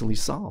be easily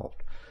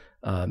solved.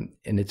 And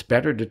it's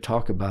better to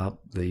talk about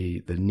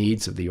the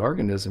needs of the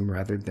organism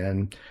rather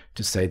than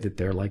to say that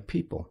they're like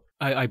people.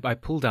 I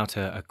pulled out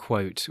a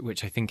quote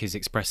which I think is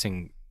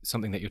expressing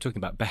something that you're talking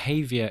about.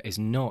 Behavior is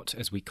not,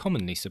 as we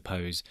commonly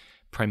suppose,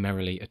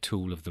 primarily a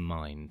tool of the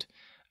mind.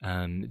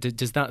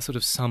 Does that sort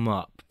of sum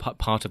up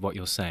part of what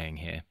you're saying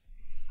here?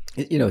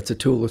 It's a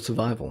tool of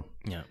survival.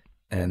 Yeah.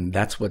 And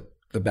that's what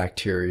the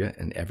bacteria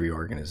and every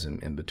organism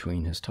in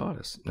between has taught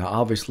us. Now,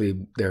 obviously,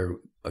 there are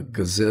a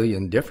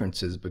gazillion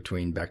differences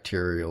between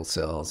bacterial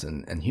cells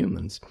and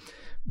humans.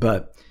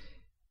 But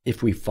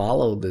if we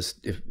follow this,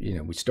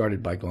 we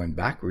started by going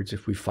backwards,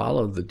 if we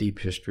follow the deep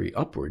history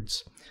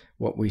upwards,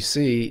 what we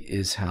see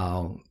is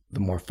how the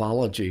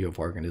morphology of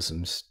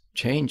organisms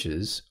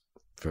changes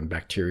from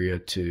bacteria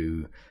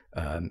to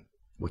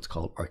what's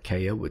called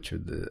archaea, which are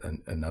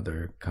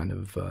another kind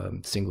of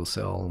single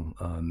cell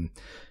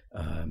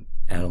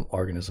animal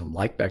organism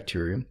like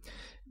bacteria.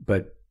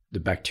 But the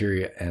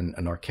bacteria and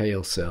an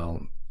archaeal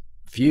cell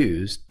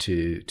fuse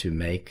to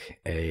make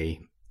a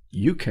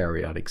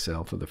eukaryotic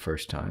cell for the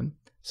first time.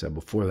 So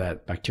before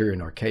that, bacteria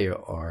and archaea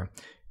are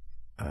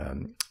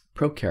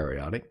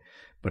prokaryotic,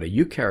 but a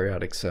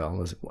eukaryotic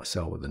cell is a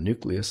cell with a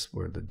nucleus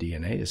where the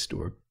DNA is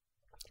stored,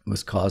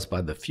 was caused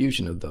by the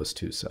fusion of those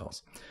two cell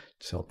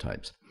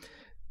types.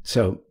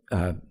 So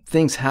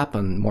things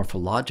happen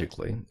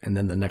morphologically, and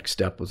then the next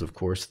step was, of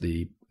course,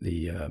 the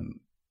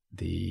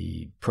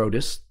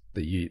protists,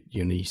 the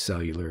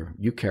unicellular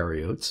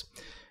eukaryotes,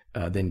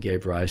 then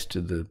gave rise to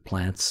the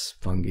plants,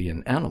 fungi,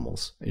 and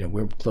animals.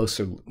 We're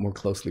more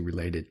closely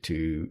related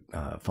to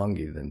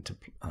fungi than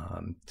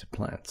to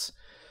plants.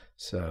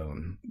 So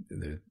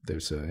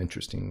there's an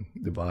interesting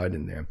divide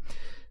in there.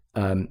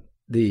 And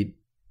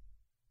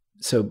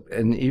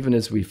even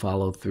as we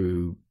follow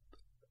through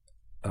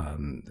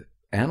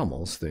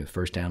animals, the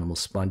first animal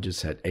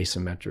sponges had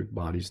asymmetric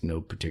bodies, no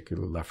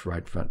particular left,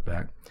 right, front,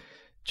 back.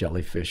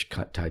 Jellyfish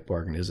type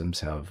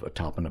organisms have a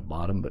top and a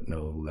bottom, but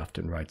no left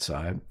and right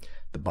side.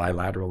 The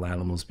bilateral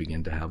animals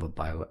begin to have a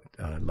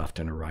left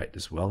and a right,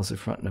 as well as a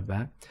front and a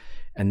back.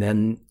 And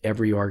then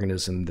every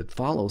organism that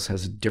follows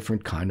has a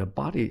different kind of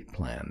body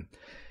plan.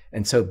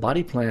 And so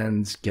body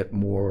plans get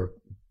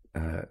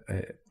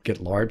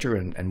larger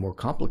and more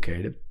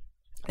complicated.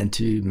 And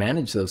to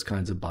manage those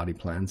kinds of body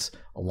plans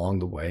along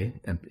the way,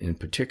 and in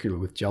particular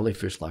with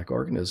jellyfish-like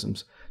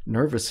organisms,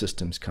 nervous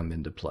systems come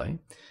into play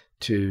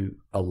to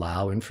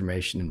allow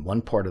information in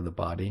one part of the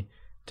body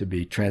to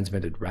be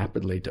transmitted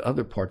rapidly to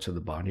other parts of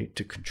the body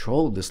to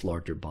control this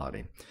larger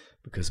body.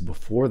 Because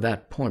before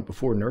that point,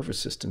 before nervous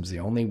systems, the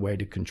only way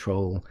to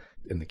control,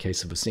 in the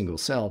case of a single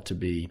cell, to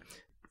be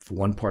for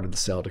one part of the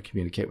cell to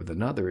communicate with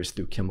another is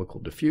through chemical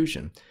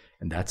diffusion.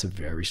 And that's a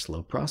very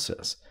slow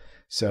process.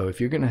 So if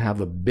you're going to have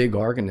a big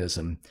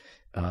organism,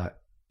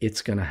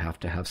 it's going to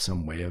have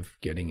some way of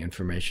getting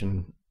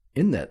information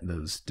in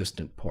those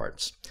distant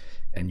parts.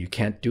 And you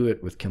can't do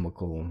it with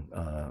chemical,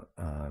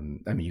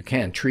 you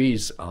can.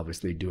 Trees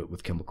obviously do it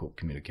with chemical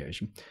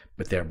communication,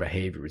 but their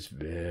behavior is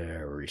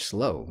very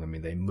slow. I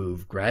mean, they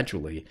move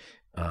gradually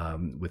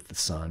with the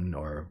sun,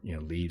 or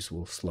leaves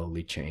will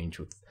slowly change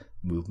with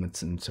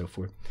movements and so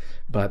forth.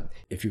 But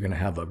if you're going to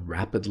have a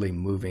rapidly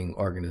moving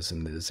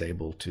organism that is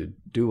able to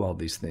do all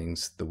these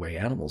things the way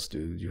animals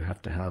do, you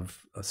have to have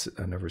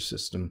a nervous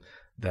system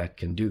that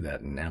can do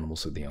that, and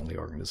animals are the only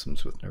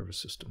organisms with nervous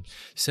systems.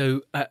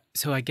 So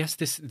I guess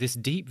this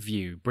deep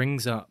view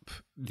brings up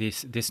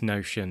this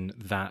notion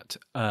that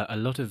a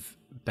lot of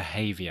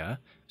behavior,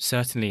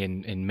 certainly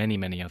in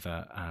many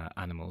other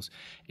animals,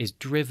 is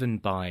driven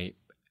by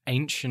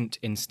ancient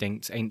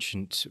instincts,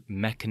 ancient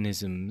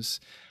mechanisms.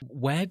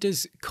 Where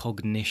does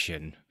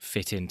cognition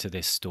fit into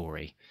this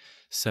story?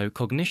 So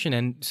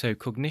cognition,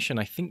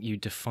 I think you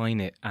define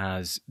it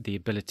as the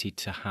ability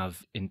to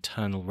have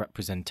internal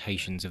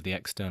representations of the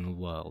external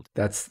world.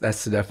 That's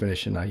the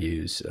definition I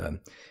use.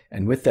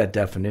 And with that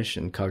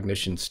definition,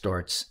 cognition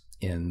starts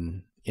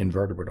in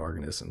invertebrate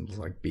organisms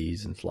like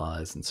bees and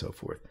flies and so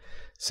forth.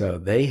 So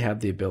they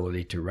have the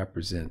ability to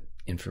represent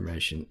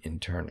information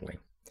internally.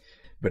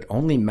 But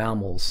only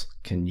mammals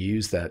can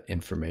use that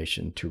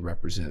information to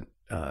represent,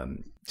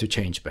 to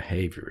change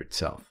behavior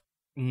itself.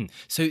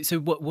 So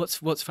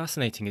what's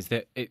fascinating is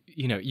that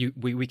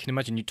we can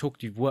imagine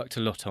you've worked a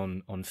lot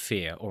on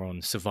fear or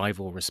on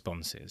survival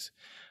responses,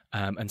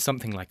 and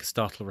something like a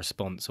startle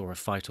response or a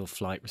fight or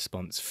flight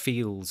response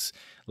feels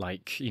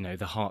like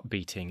the heart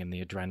beating and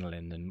the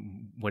adrenaline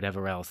and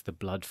whatever else, the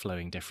blood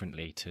flowing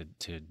differently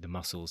to the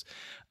muscles.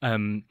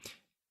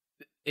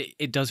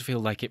 It does feel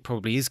like it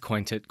probably is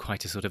quite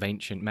a sort of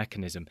ancient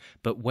mechanism.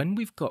 But when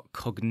we've got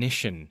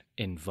cognition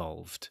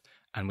involved,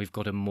 and we've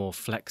got a more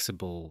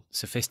flexible,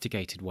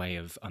 sophisticated way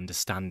of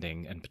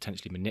understanding and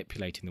potentially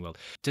manipulating the world,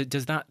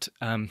 does that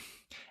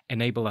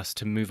enable us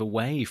to move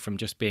away from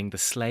just being the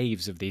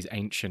slaves of these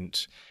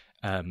ancient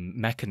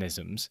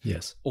mechanisms?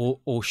 Yes.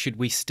 Or should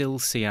we still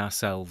see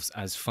ourselves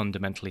as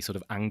fundamentally sort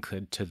of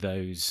anchored to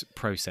those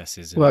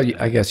processes? Well,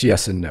 I guess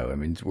yes and no. I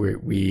mean,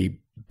 we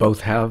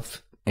both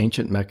have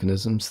ancient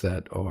mechanisms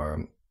that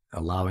are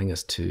allowing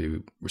us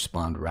to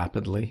respond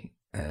rapidly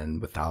and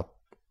without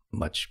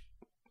much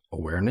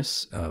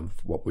awareness of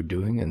what we're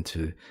doing, and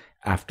to,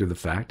 after the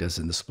fact, as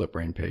in the split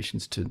brain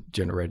patients, to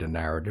generate a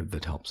narrative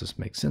that helps us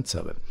make sense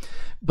of it.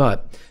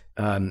 But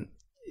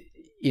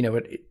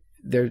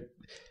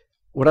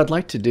what I'd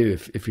like to do,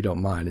 if you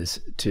don't mind,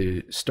 is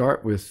to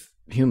start with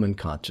human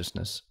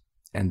consciousness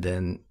and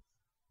then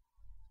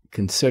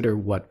consider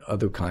what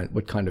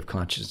kind of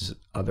consciousness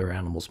other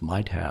animals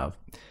might have,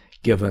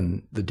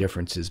 given the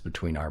differences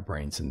between our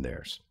brains and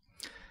theirs.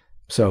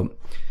 So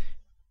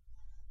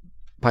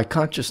by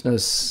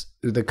consciousness,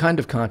 the kind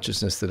of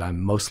consciousness that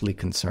I'm mostly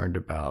concerned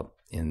about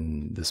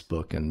in this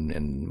book and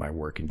in my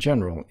work in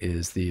general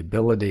is the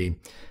ability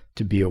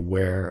to be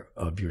aware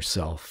of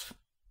yourself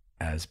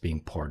as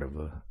being part of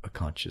a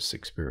conscious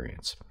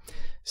experience.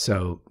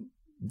 So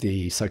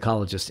the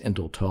psychologist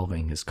Endel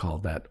Tulving has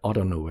called that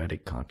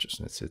autonoetic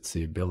consciousness. It's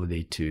the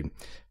ability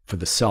for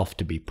the self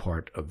to be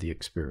part of the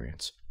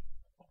experience.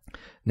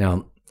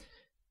 Now,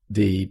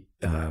 this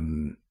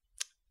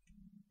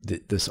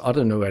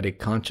autonoetic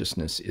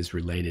consciousness is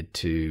related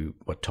to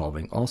what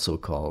Tulving also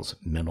calls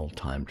mental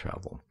time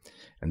travel.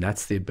 And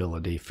that's the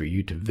ability for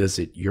you to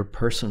visit your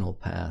personal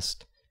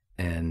past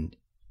and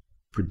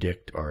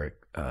predict or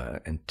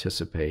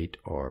anticipate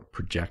or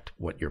project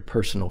what your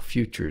personal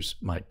futures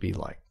might be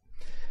like.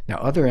 Now,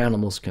 other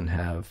animals can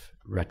have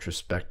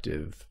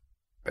retrospective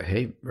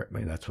behavior. I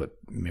mean, that's what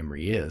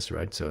memory is,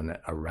 right? So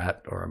a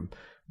rat or a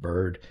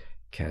bird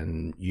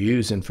can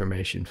use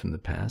information from the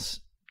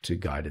past to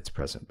guide its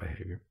present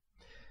behavior.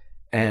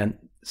 And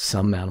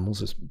some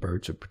animals, as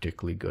birds, are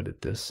particularly good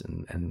at this,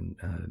 and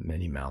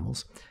many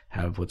mammals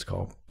have what's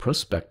called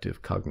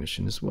prospective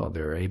cognition as well.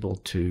 They're able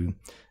to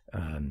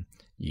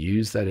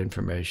use that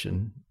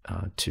information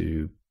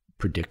to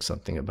predict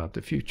something about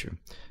the future,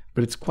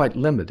 but it's quite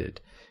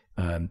limited.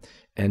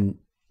 And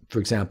for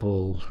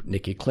example,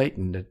 Nikki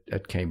Clayton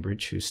at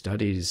Cambridge, who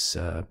studies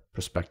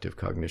prospective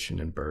cognition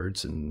in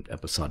birds and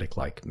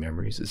episodic-like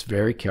memories, is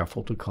very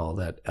careful to call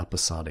that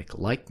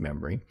episodic-like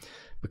memory,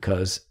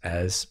 because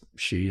as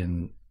she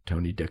and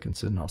Tony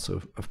Dickinson,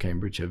 also of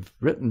Cambridge, have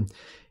written,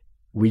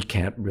 we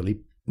can't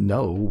really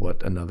know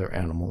what another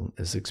animal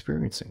is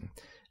experiencing.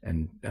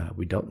 And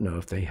we don't know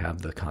if they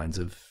have the kinds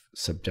of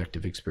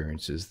subjective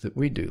experiences that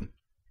we do.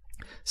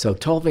 So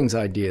Tulving's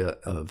idea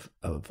of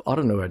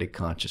autonoetic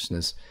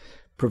consciousness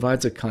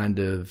provides a kind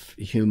of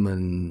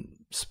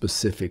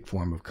human-specific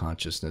form of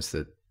consciousness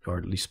that or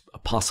at least a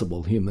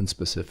possible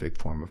human-specific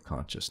form of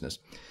consciousness.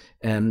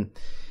 And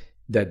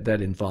that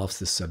involves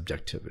this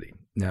subjectivity.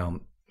 Now,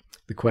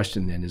 the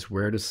question then is,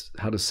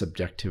 how does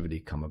subjectivity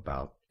come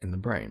about in the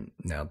brain?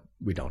 Now,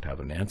 we don't have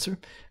an answer,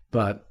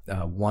 but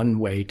one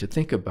way to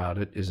think about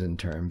it is in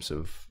terms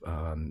of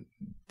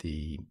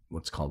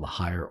what's called the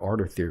higher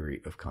order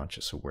theory of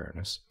conscious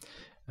awareness,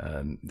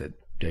 that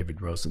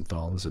David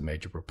Rosenthal is a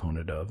major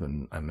proponent of,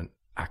 and I'm an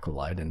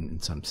acolyte in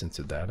some sense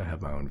of that. I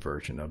have my own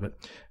version of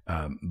it.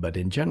 But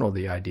in general,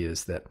 the idea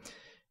is that,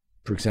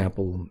 for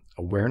example,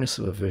 awareness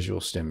of a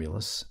visual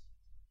stimulus,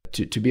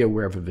 to be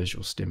aware of a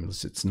visual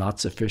stimulus, it's not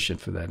sufficient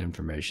for that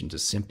information to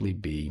simply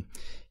be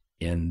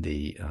in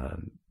the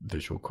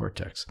visual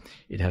cortex.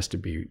 It has to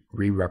be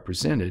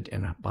re-represented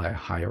by a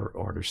higher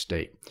order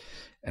state.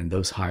 And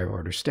those higher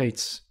order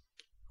states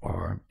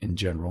are, in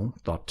general,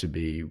 thought to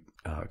be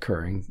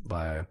occurring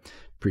via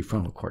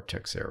prefrontal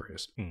cortex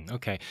areas.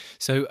 Okay.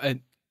 So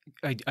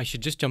I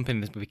should just jump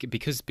in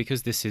because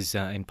this is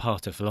in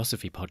part a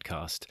philosophy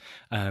podcast,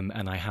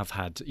 and I have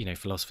had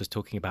philosophers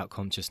talking about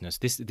consciousness.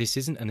 This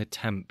isn't an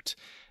attempt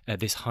at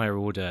this higher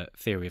order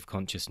theory of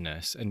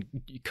consciousness, and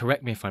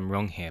correct me if I'm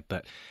wrong here,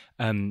 but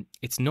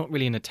it's not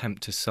really an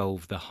attempt to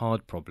solve the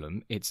hard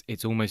problem.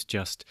 It's almost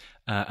just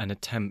an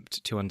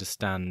attempt to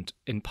understand,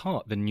 in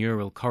part, the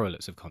neural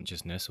correlates of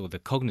consciousness or the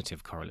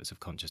cognitive correlates of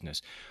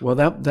consciousness. Well,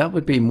 that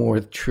would be more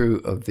true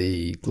of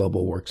the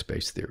global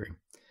workspace theory.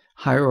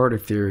 Higher order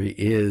theory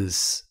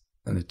is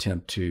an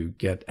attempt to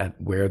get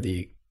at where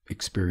the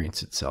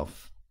experience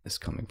itself is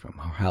coming from,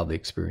 or how the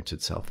experience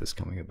itself is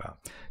coming about.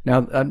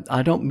 Now,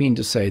 I don't mean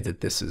to say that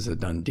this is a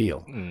done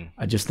deal.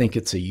 I just think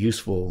it's a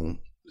useful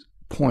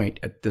point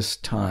at this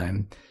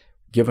time,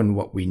 given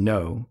what we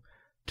know,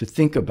 to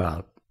think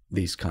about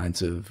these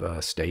kinds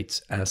of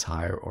states as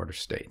higher order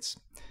states.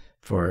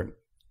 For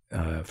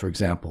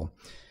example,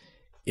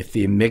 if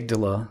the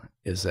amygdala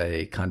is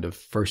a kind of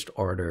first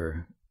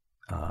order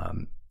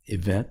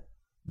event,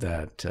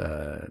 that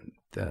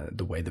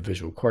the way the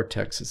visual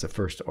cortex is a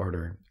first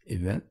order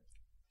event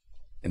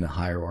in a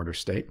higher order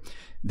state,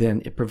 then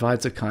it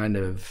provides a kind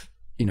of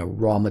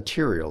raw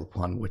material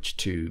upon which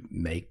to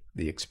make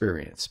the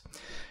experience.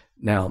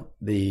 Now,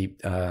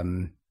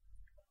 I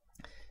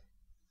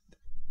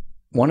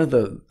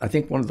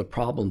think one of the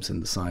problems in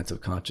the science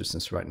of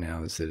consciousness right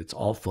now is that it's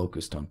all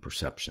focused on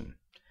perception.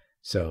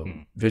 So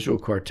visual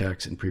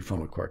cortex and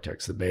prefrontal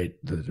cortex, the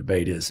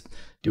debate is,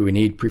 do we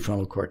need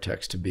prefrontal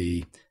cortex to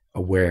be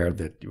aware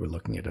that you were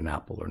looking at an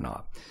apple or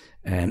not?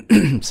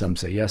 And some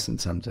say yes and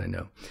some say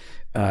no.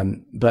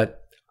 But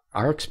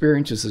our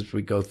experiences as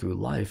we go through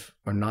life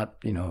are not,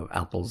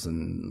 apples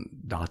and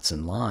dots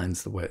and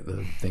lines,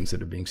 the things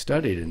that are being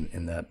studied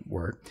in that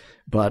work,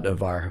 but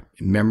of our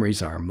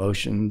memories, our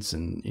emotions,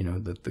 and,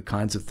 the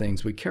kinds of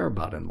things we care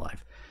about in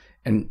life.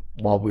 And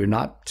while we're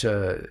not,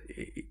 so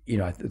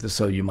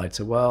you might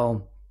say,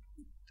 well,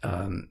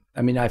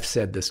 I've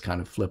said this kind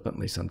of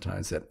flippantly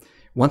sometimes, that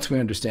once we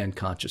understand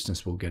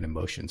consciousness, we'll get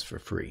emotions for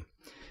free.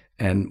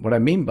 And what I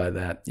mean by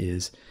that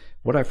is,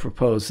 what I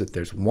propose that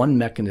there's one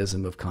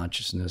mechanism of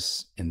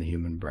consciousness in the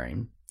human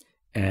brain,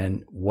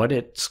 and what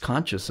it's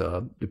conscious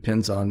of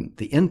depends on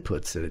the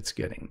inputs that it's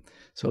getting.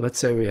 So let's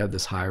say we have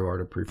this higher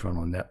order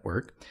prefrontal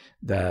network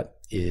that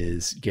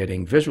is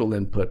getting visual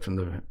input from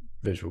the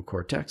visual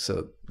cortex,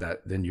 so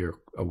that then you're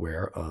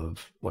aware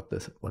of what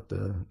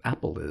the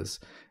apple is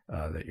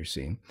that you're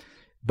seeing.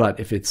 But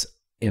if it's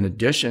in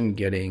addition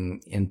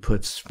getting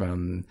inputs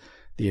from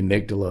the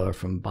amygdala,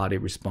 from body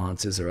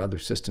responses or other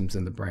systems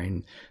in the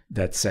brain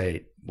that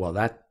say, well,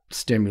 that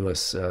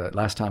stimulus,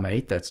 last time I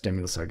ate that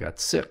stimulus, I got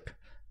sick.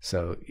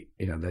 So,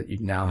 that you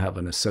now have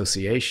an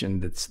association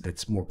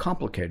that's more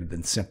complicated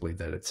than simply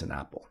that it's an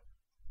apple.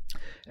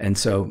 And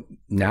so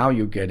now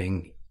you're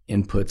getting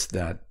inputs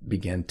that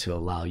begin to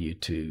allow you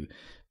to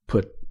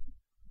put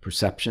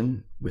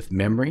perception with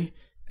memory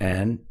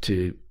and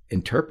to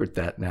interpret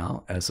that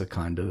now as a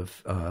kind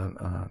of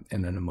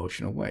in an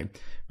emotional way.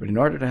 But in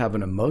order to have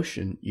an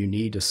emotion, you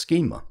need a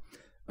schema,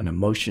 an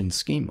emotion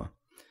schema.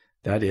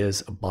 That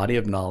is a body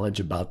of knowledge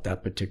about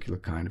that particular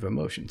kind of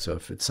emotion. So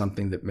if it's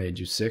something that made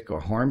you sick or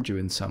harmed you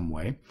in some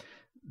way,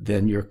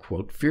 then your,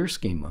 quote, fear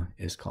schema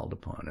is called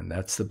upon. And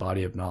that's the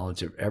body of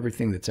knowledge of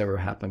everything that's ever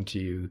happened to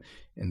you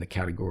in the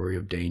category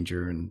of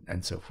danger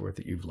and so forth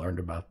that you've learned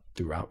about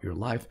throughout your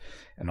life,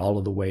 and all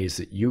of the ways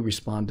that you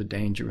respond to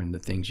danger and the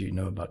things you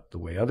know about the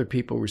way other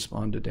people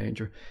respond to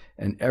danger,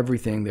 and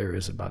everything there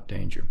is about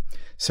danger.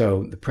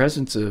 So the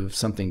presence of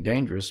something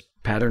dangerous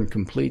pattern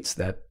completes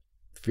that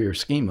fear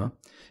schema,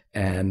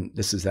 and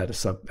this is at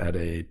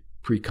a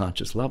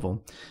pre-conscious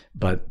level,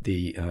 but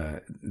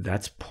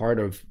that's part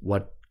of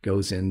what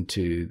goes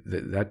into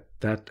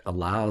that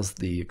allows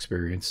the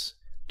experience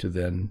to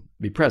then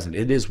be present.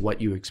 It is what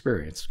you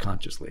experience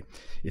consciously.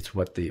 It's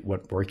what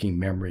working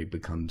memory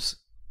comes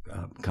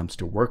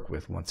to work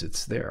with once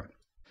it's there.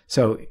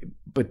 So,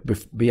 but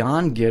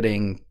beyond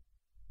getting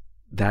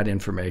that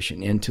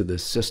information into the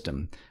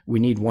system, we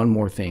need one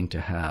more thing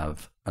to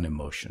have an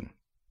emotion.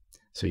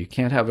 So you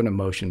can't have an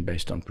emotion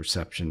based on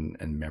perception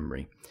and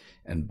memory.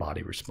 and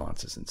body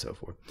responses and so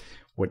forth.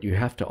 What you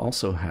have to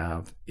also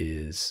have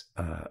is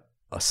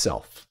a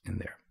self in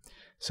there.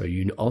 So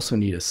you also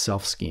need a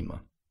self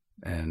schema.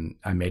 And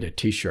I made a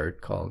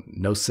T-shirt called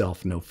 "No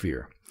Self, No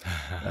Fear,"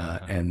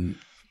 and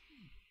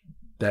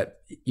that,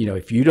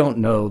 if you don't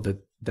know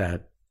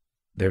that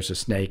there's a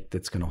snake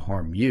that's going to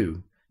harm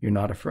you, you're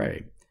not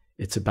afraid.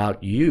 It's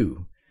about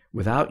you.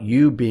 Without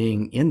you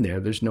being in there,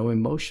 there's no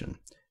emotion.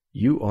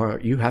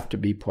 You have to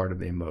be part of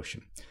the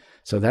emotion.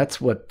 So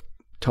that's what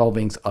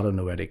Tulving's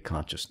autonoetic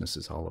consciousness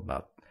is all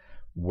about.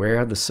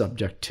 Where the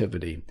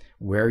subjectivity,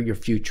 where your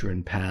future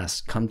and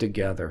past come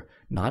together,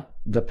 not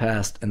the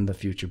past and the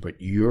future,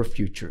 but your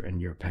future and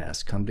your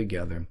past come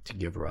together to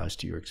give rise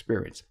to your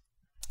experience.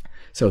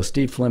 So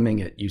Steve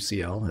Fleming at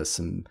UCL has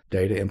some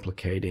data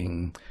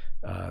implicating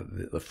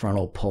the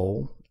frontal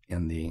pole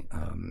in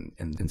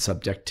in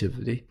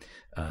subjectivity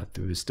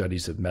through his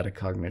studies of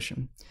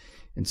metacognition.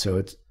 And so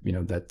it's,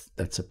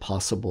 that's a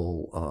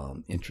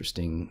possible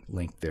interesting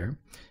link there.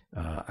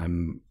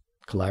 I'm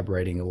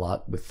collaborating a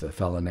lot with a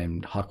fellow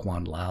named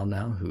Hakwon Lau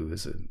now, who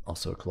is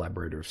also a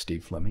collaborator of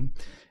Steve Fleming.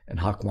 And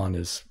Hakwon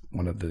is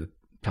one of the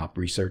top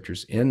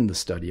researchers in the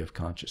study of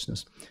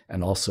consciousness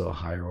and also a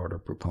higher order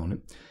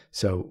proponent.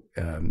 So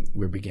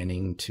we're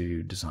beginning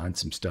to design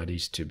some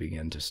studies to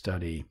begin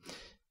to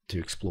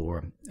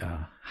explore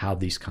how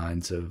these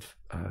kinds of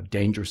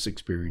dangerous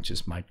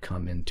experiences might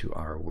come into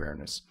our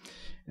awareness.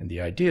 And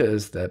the idea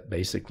is that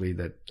basically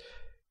that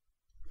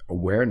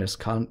awareness,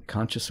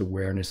 conscious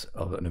awareness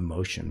of an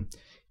emotion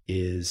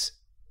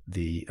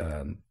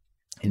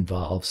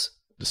involves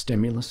the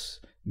stimulus,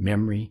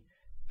 memory,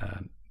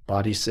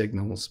 body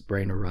signals,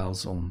 brain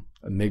arousal,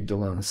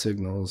 amygdala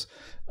signals,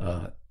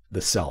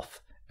 the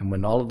self. And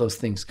when all of those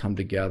things come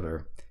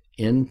together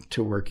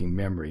into working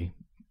memory,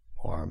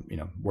 or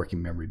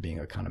working memory being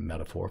a kind of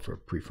metaphor for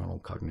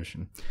prefrontal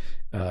cognition,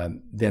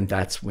 then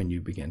that's when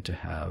you begin to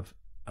have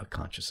a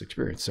conscious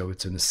experience. So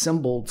it's an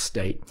assembled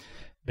state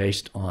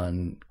based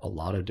on a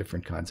lot of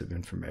different kinds of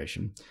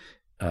information.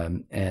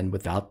 And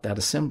without that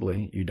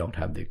assembly, you don't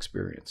have the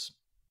experience.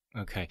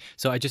 Okay,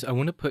 so I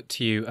want to put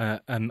to you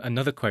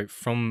another quote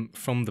from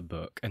the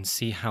book and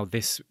see how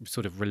this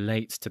sort of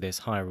relates to this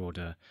higher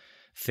order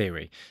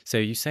theory. So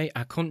you say,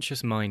 our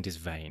conscious mind is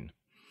vain.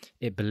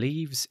 It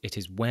believes it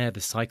is where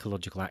the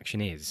psychological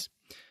action is,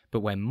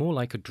 but we're more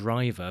like a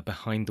driver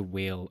behind the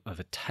wheel of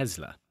a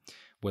Tesla,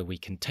 where we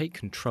can take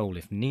control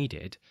if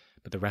needed,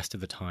 but the rest of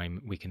the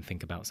time we can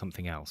think about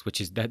something else, which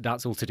is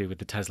that's all to do with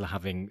the Tesla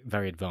having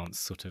very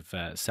advanced sort of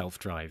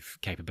self-drive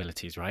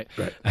capabilities, right?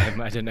 Right.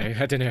 I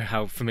don't know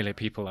how familiar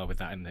people are with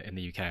that in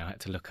the UK. I had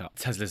to look up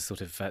Tesla's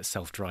sort of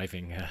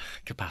self-driving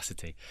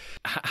capacity.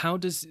 How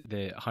does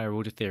the higher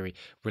order theory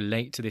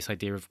relate to this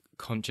idea of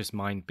conscious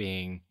mind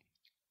being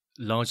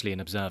largely an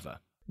observer?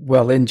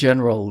 Well, in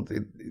general,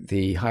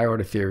 the higher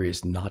order theory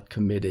is not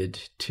committed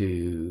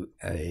to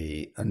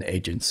an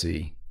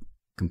agency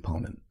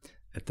component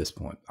at this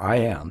point. I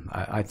am.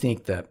 I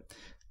think that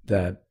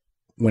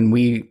when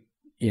we,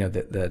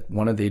 that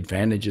one of the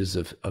advantages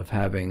of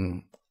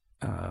having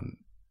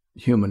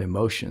human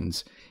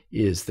emotions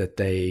is that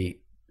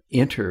they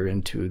enter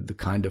into the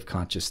kind of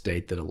conscious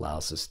state that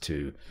allows us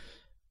to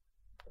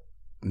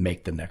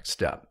make the next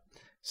step.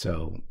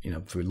 So,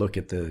 if we look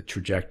at the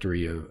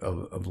trajectory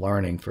of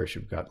learning, first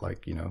you've got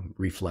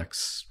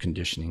reflex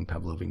conditioning,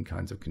 Pavlovian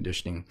kinds of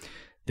conditioning.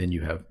 Then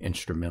you have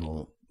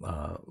instrumental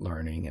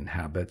learning and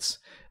habits.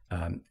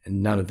 And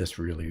none of this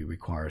really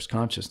requires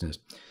consciousness.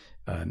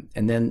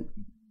 And then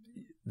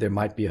there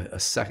might be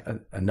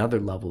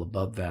another level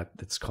above that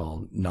that's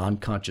called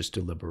non-conscious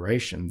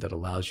deliberation that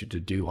allows you to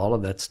do all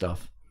of that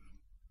stuff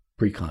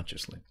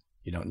pre-consciously.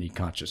 You don't need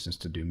consciousness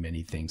to do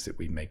many things that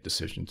we make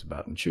decisions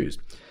about and choose.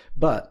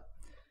 But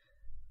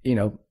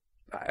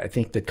I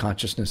think that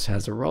consciousness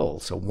has a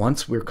role. So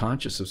once we're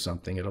conscious of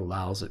something, it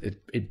allows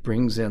it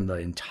brings in the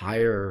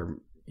entire,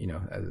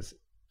 as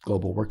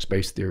global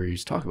workspace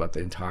theories talk about, the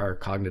entire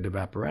cognitive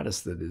apparatus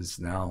that is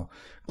now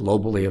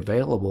globally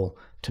available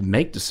to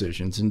make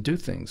decisions and do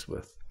things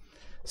with.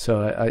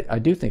 So I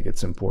do think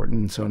it's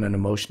important. So in an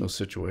emotional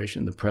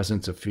situation, the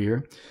presence of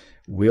fear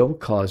will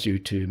cause you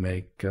to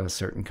make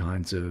certain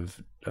kinds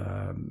of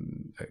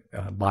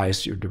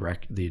bias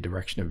the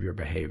direction of your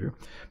behavior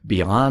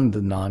beyond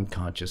the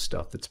non-conscious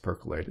stuff that's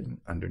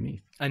percolating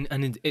underneath.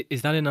 And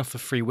is that enough for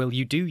free will?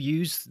 You do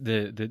use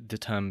the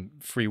term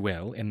free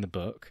will in the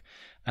book.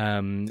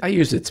 I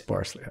use it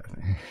sparsely, I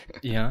think.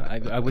 Yeah,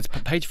 I was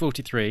page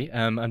 43.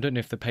 I don't know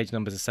if the page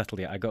numbers are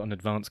settled yet. I got an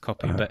advanced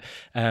copy, but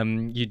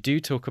you do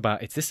talk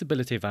about it's this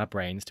ability of our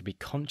brains to be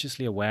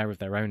consciously aware of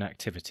their own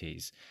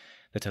activities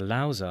that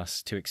allows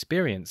us to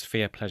experience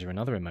fear, pleasure, and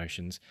other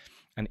emotions,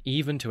 and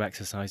even to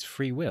exercise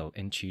free will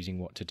in choosing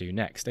what to do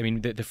next. I mean,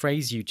 the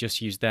phrase you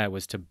just used there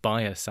was to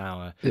bias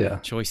our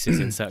choices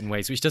in certain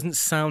ways, which doesn't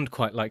sound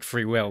quite like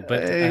free will,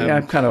 but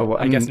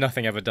I guess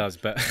nothing ever does.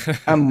 But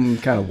I'm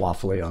kind of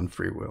waffly on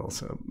free will,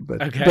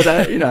 but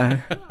okay.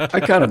 I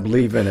kind of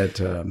believe in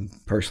it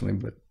personally,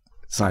 but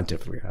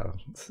scientifically,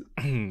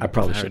 I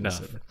probably shouldn't have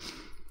said it.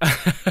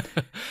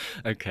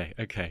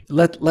 Okay.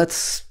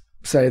 Let's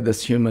say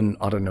this human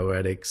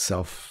autonoetic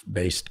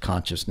self-based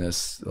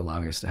consciousness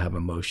allowing us to have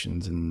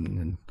emotions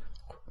and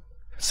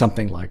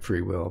something like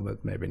free will,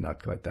 but maybe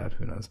not quite that,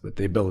 who knows, but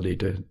the ability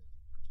to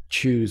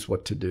choose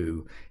what to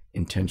do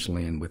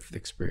intentionally and with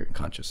experience,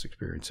 conscious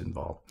experience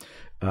involved,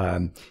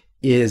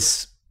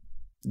 is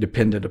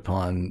dependent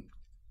upon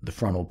the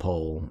frontal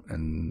pole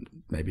and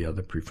maybe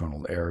other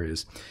prefrontal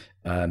areas.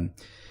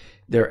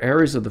 There are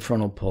areas of the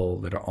frontal pole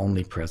that are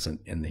only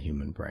present in the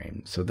human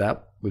brain. So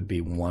that would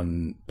be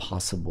one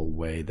possible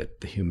way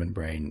that the human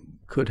brain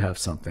could have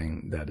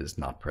something that is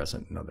not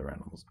present in other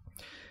animals.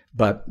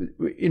 But,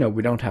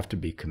 we don't have to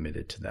be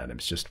committed to that.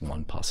 It's just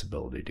one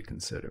possibility to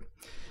consider.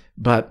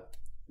 But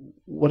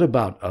what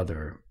about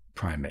other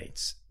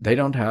primates? They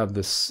don't have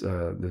this,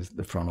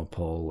 the frontal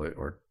pole,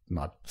 or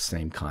not the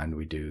same kind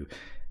we do.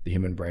 The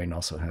human brain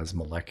also has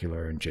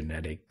molecular and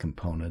genetic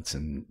components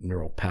and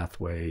neural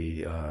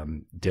pathway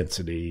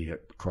density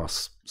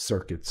across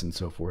circuits and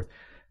so forth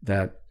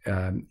that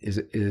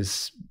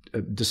is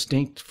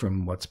distinct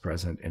from what's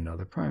present in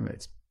other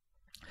primates.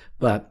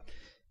 But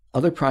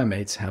other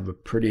primates have a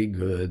pretty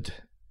good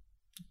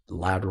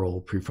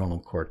lateral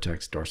prefrontal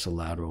cortex,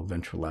 dorsolateral,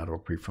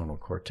 ventrolateral prefrontal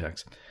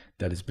cortex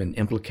that has been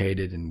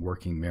implicated in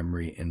working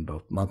memory in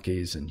both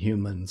monkeys and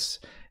humans.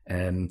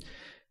 And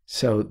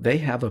so they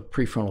have a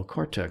prefrontal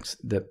cortex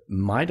that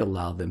might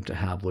allow them to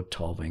have what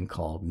Tulving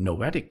called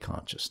noetic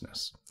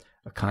consciousness,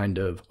 a kind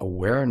of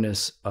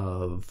awareness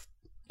of,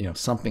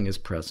 something is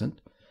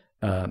present,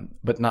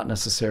 but not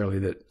necessarily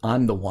that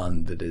I'm the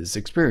one that is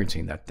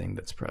experiencing that thing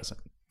that's present.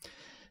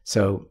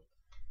 So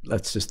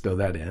let's just throw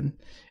that in.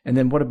 And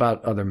then what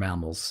about other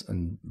mammals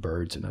and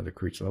birds and other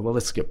creatures? Well,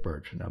 let's skip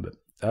birds for now, but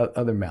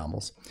other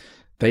mammals,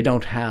 they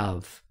don't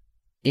have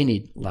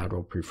any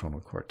lateral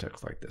prefrontal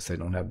cortex like this. They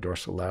don't have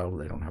dorsolateral,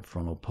 they don't have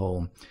frontal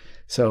pole.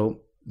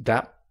 So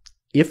that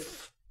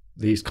if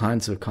these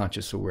kinds of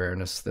conscious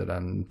awareness that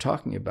I'm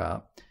talking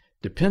about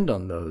depend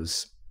on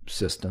those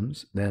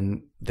systems,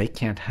 then they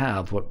can't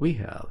have what we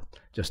have,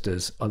 just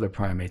as other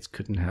primates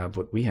couldn't have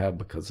what we have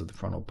because of the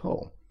frontal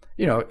pole.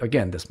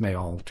 Again, this may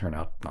all turn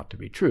out not to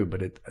be true,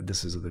 but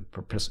this is the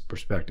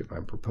perspective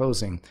I'm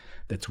proposing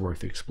that's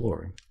worth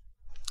exploring.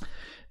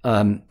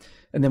 And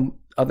then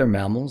other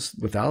mammals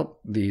without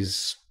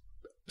these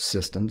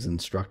systems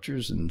and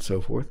structures and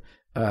so forth,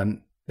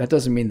 that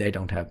doesn't mean they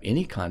don't have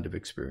any kind of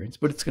experience,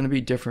 but it's going to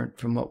be different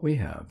from what we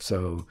have.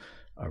 So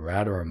a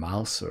rat or a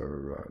mouse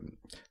or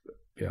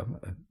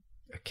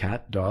a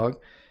cat, dog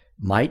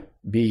might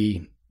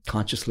be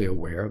consciously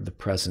aware of the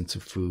presence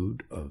of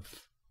food,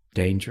 of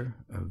danger,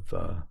 of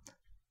a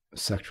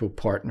sexual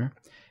partner,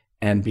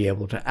 and be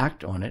able to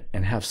act on it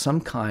and have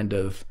some kind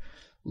of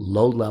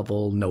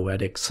low-level,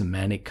 noetic,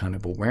 semantic kind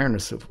of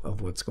awareness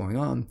of what's going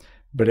on,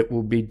 but it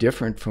will be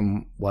different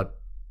from what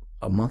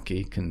a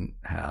monkey can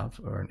have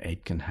or an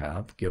ape can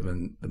have,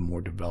 given the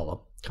more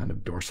developed kind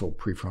of dorsal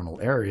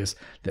prefrontal areas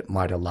that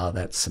might allow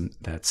that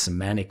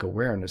semantic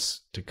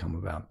awareness to come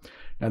about.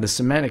 Now, the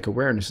semantic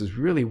awareness is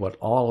really what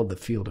all of the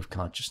field of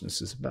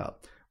consciousness is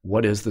about.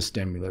 What is the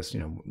stimulus?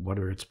 What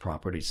are its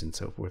properties and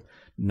so forth?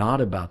 Not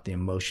about the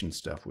emotion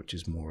stuff, which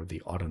is more of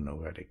the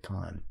autonoetic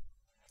kind.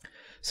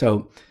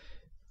 So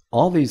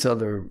all these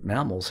other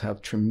mammals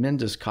have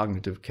tremendous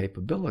cognitive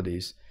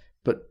capabilities,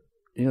 but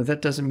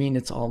that doesn't mean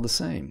it's all the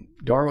same.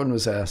 Darwin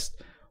was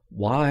asked,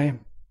 why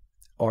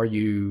are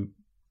you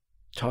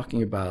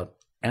talking about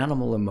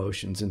animal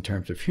emotions in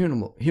terms of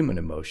human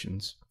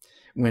emotions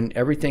when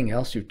everything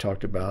else you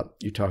talk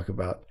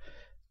about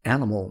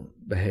animal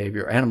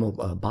behavior, animal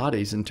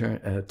bodies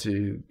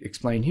to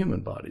explain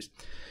human bodies?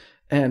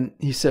 And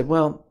he said,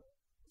 well,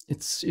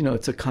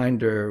 it's a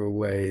kinder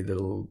way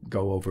that'll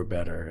go over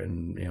better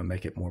and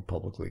make it more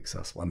publicly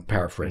accessible. I'm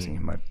paraphrasing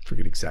him. I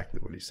forget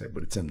exactly what he said,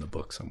 but it's in the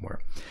book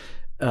somewhere.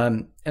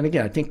 And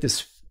again, I think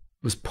this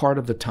was part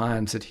of the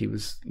times that he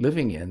was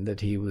living in.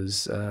 That he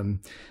was,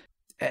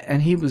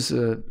 and he was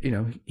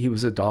he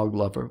was a dog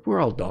lover. We're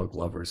all dog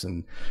lovers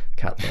and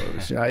cat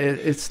lovers.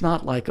 It's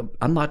not like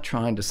I'm not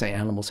trying to say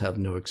animals have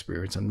no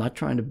experience. I'm not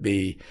trying to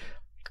be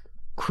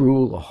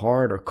cruel or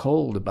hard or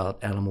cold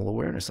about animal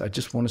awareness. I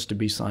just want us to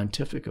be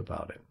scientific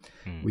about it.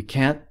 We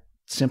can't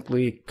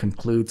simply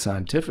conclude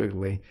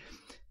scientifically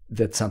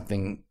that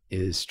something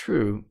is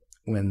true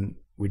when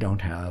we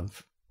don't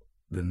have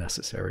the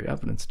necessary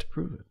evidence to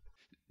prove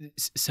it.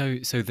 So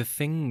the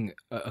thing,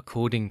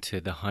 according to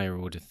the higher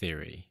order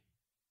theory,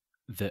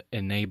 that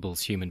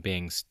enables human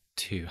beings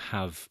to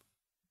have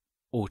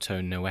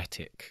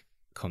autonoetic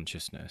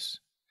consciousness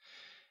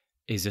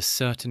is a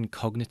certain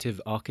cognitive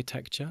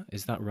architecture.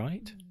 Is that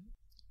right?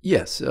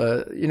 Yes.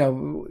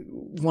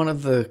 One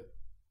of the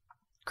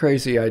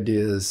crazy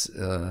ideas,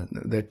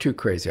 there are two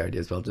crazy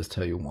ideas, but I'll just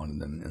tell you one of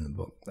them in the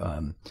book,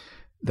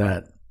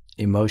 that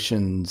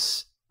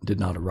emotions did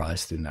not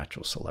arise through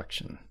natural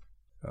selection.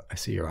 I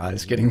see your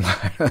eyes getting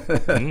wide.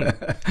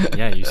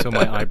 Yeah, you saw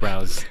my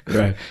eyebrows.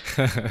 Right.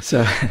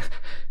 So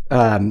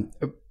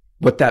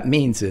what that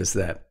means is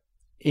that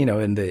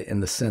in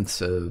the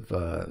sense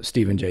of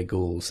Stephen Jay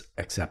Gould's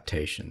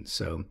acceptation.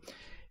 So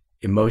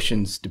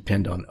emotions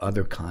depend on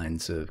other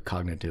kinds of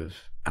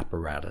cognitive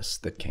apparatus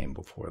that came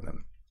before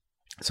them.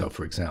 So,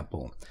 for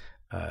example,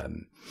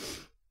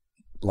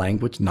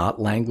 language,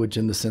 not language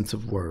in the sense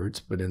of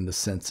words, but in the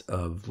sense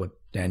of what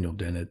Daniel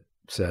Dennett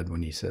said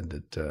when he said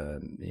that,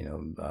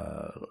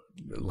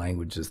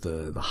 language is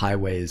the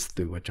highways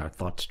through which our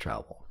thoughts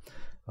travel,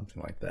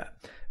 something like that.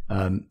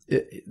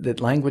 That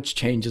language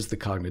changes the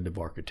cognitive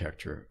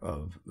architecture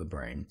of the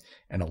brain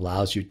and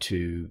allows you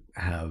to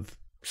have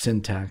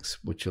syntax,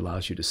 which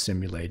allows you to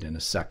simulate in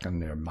a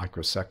second or a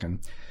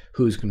microsecond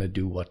who's going to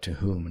do what to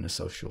whom in a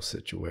social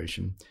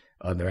situation.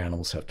 Other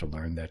animals have to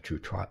learn that through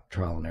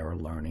trial and error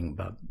learning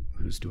about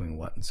who's doing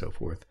what and so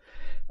forth.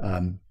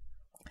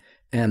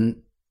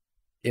 And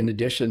in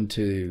addition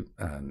to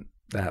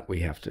that, we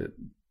have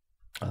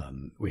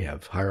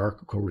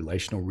hierarchical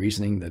relational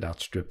reasoning that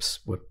outstrips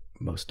what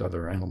most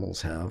other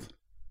animals have.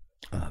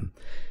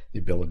 The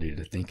ability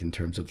to think in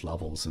terms of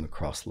levels and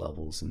across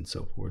levels and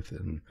so forth.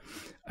 And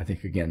I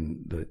think,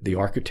 again, the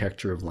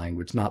architecture of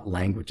language, not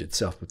language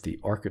itself, but the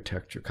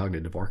architecture,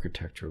 cognitive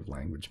architecture of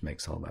language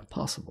makes all that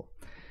possible.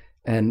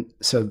 And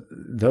so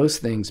those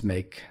things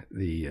make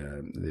the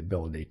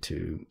ability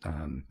to,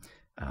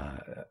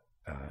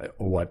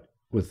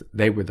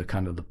 they were the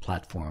kind of the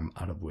platform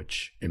out of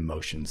which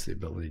emotions, the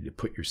ability to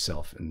put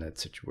yourself in that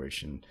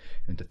situation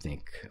and to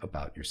think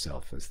about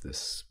yourself as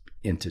this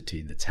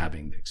entity that's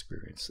having the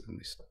experience. At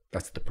least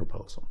that's the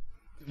proposal.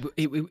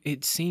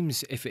 It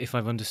seems, if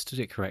I've understood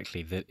it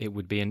correctly, that it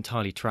would be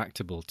entirely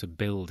tractable to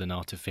build an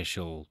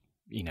artificial,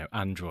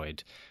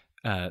 android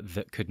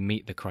that could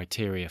meet the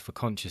criteria for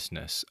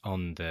consciousness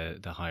on the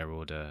higher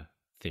order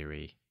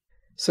theory.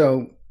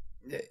 So,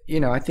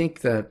 I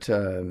think that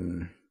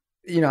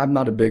I'm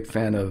not a big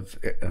fan of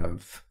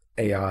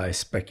AI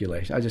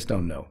speculation. I just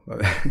don't know.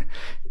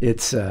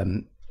 It's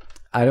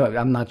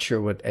I'm not sure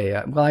what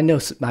AI. Well, I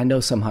know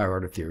some higher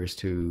order theorists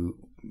who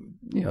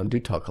do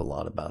talk a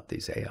lot about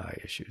these AI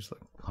issues,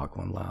 like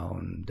Hakwon Lau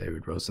and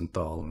David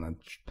Rosenthal, and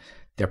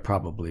they're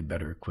probably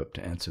better equipped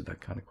to answer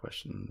that kind of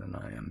question than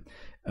I am.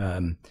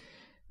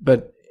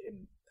 But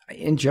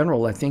in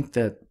general, I think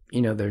that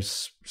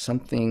there's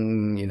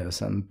something,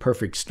 some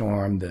perfect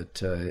storm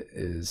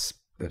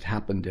that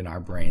happened in our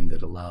brain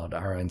that allowed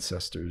our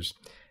ancestors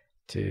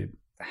to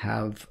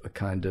have a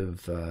kind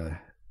of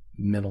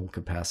mental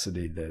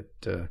capacity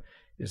that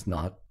is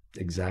not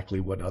exactly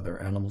what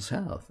other animals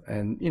have.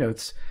 And in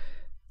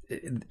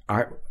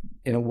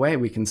a way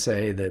we can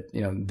say that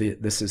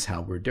this is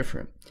how we're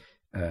different.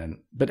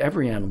 But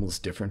every animal is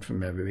different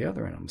from every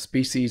other animal.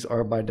 Species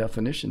are by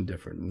definition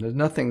different. And there's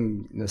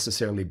nothing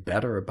necessarily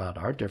better about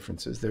our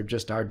differences. They're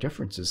just our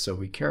differences, so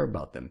we care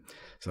about them.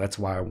 So that's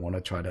why I want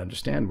to try to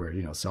understand where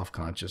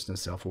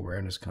self-consciousness,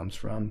 self-awareness comes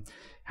from,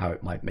 how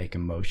it might make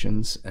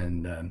emotions.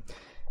 And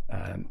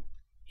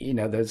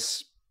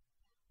there's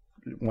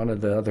one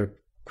of the other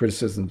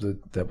criticisms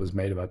that was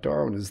made about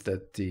Darwin is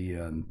that he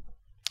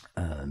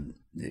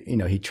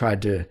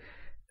tried to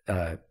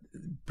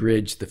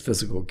bridge the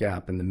physical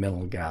gap and the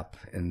mental gap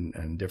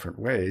in different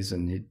ways,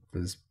 and he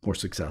was more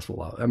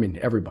successful. I mean,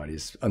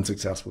 everybody's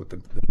unsuccessful with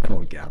the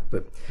mental gap,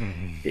 but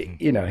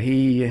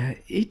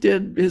he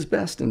did his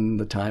best in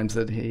the times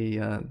that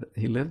he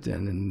lived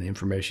in and the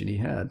information he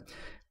had.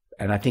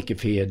 And I think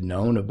if he had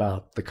known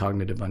about the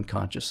cognitive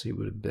unconscious, he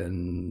would have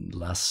been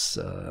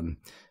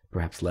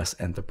perhaps less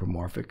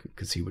anthropomorphic,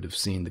 because he would have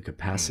seen the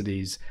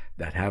capacities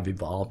that have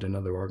evolved in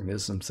other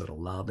organisms that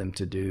allow them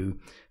to do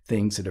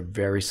things that are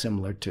very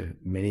similar to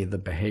many of the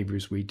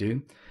behaviors we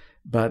do.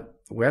 But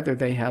whether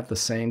they have the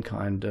same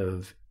kind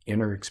of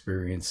inner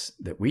experience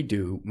that we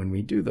do when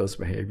we do those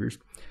behaviors,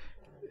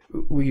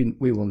 we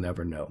will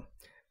never know.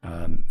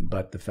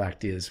 But the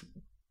fact is,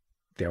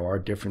 there are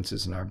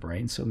differences in our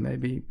brain, so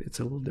maybe it's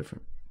a little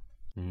different.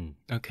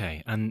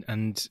 Okay,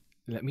 and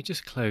let me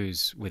just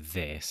close with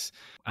this.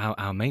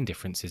 Our main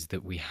difference is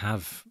that we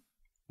have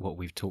what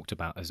we've talked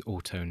about as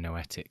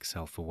autonoetic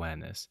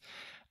self-awareness.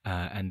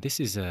 And this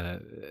is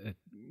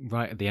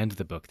right at the end of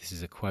the book, this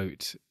is a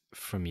quote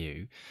from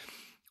you.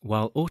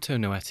 While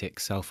autonoetic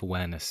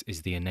self-awareness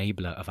is the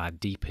enabler of our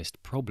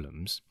deepest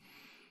problems,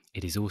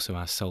 it is also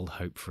our sole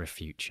hope for a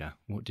future.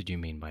 What did you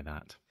mean by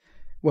that?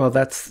 Well,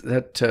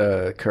 that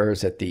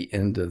occurs at the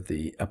end of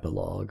the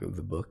epilogue of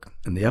the book.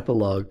 And the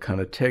epilogue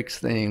kind of takes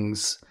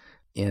things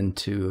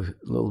into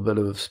a little bit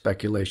of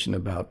speculation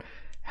about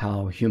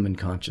how human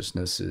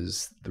consciousness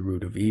is the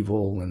root of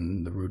evil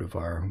and the root of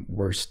our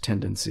worst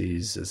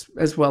tendencies,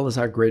 as well as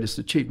our greatest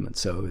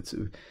achievements. So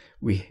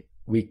we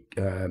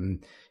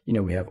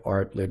have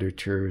art,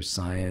 literature,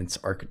 science,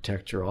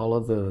 architecture, all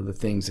of the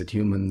things that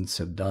humans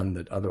have done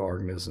that other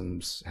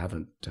organisms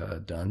haven't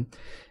done.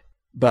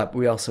 But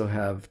we also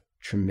have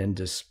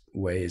tremendous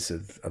ways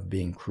of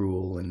being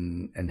cruel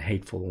and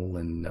hateful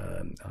and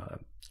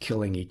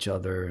killing each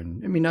other.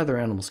 And I mean, other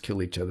animals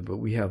kill each other, but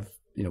we have,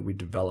 we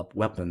develop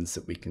weapons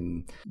that we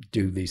can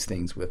do these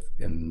things with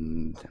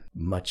in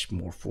much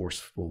more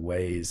forceful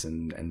ways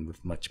and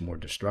with much more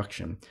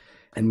destruction.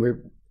 And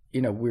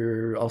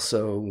we're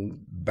also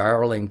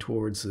barreling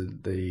towards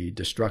the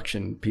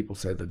destruction. People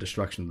say the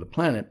destruction of the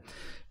planet,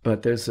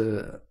 but there's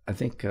I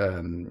think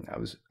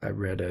I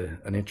read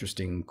an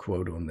interesting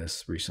quote on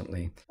this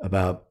recently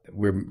about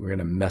we're going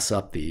to mess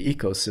up the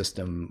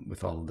ecosystem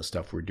with all of the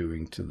stuff we're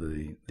doing to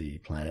the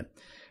planet,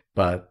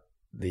 but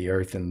the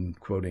Earth, and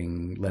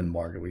quoting Len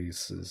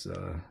Margulies'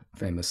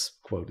 famous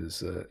quote is,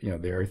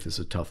 the Earth is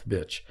a tough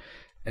bitch,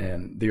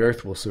 and the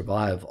Earth will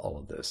survive all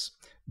of this,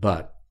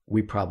 but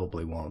we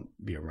probably won't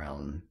be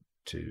around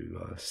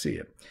to see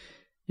it.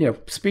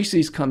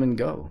 Species come and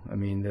go. I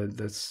mean,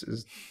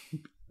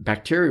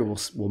 bacteria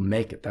will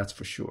make it. That's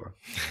for sure.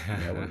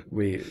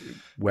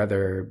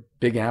 Whether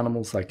big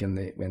animals like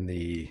when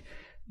the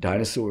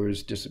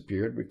dinosaurs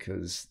disappeared,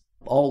 because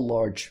all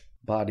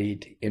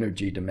large-bodied,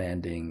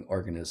 energy-demanding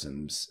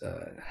organisms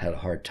had a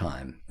hard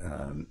time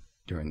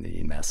during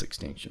the mass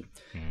extinction.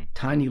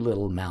 Tiny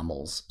little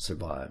mammals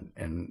survived,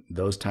 and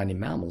those tiny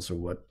mammals are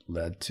what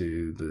led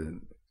to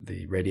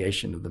the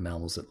radiation of the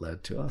mammals that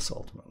led to us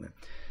ultimately.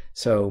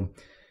 So,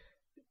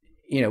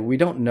 we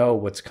don't know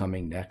what's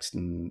coming next,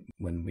 and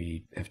when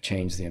we have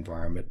changed the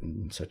environment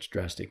in such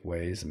drastic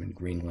ways. I mean,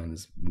 Greenland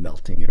is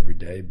melting every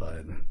day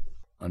by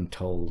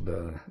untold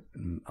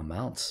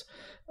amounts.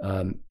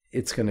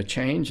 It's going to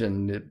change,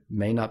 and it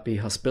may not be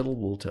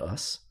hospitable to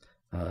us.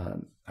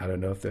 I don't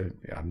know if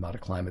I'm not a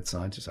climate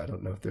scientist. I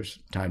don't know if there's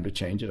time to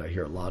change it. I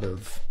hear a lot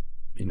of,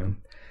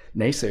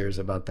 naysayers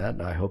about that,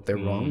 and I hope they're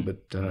wrong.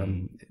 But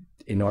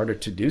in order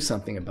to do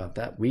something about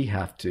that, we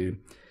have to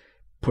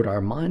put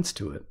our minds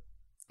to it.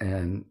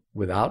 And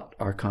without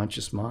our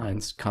conscious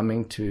minds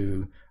coming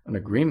to an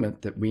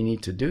agreement that we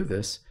need to do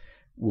this,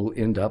 we'll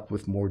end up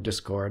with more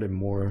discord and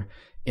more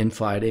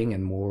infighting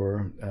and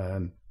more,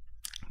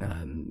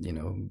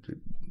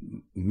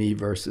 me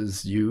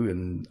versus you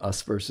and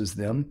us versus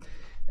them.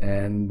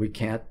 And we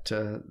can't,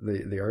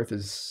 the Earth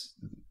is,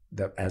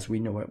 that as we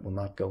know it, will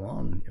not go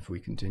on if we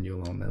continue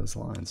along those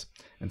lines.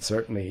 And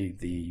certainly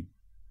the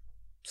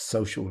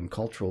social and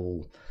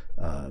cultural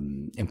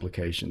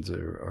implications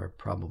are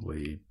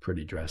probably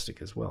pretty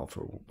drastic as well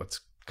for what's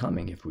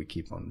coming if we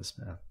keep on this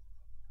path.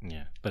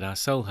 Yeah, but our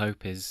sole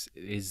hope is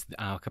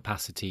our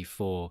capacity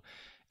for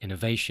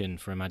innovation,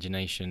 for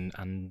imagination,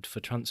 and for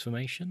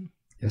transformation.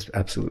 Yes,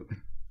 absolutely.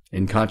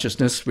 In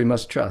consciousness, we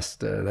must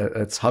trust.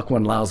 That's Huck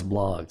One Lau's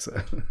blog. So.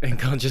 In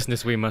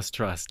consciousness, we must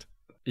trust.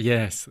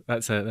 Yes,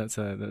 that's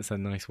a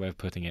nice way of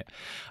putting it.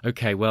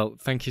 Okay, well,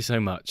 thank you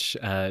so much,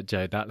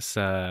 Joe. That's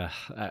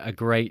a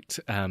great,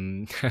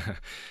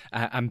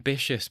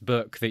 ambitious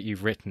book that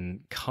you've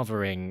written,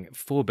 covering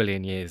 4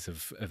 billion years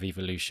of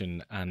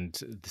evolution and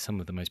some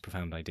of the most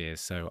profound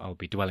ideas. So I'll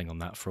be dwelling on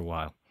that for a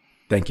while.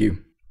 Thank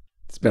you.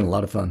 It's been a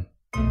lot of fun.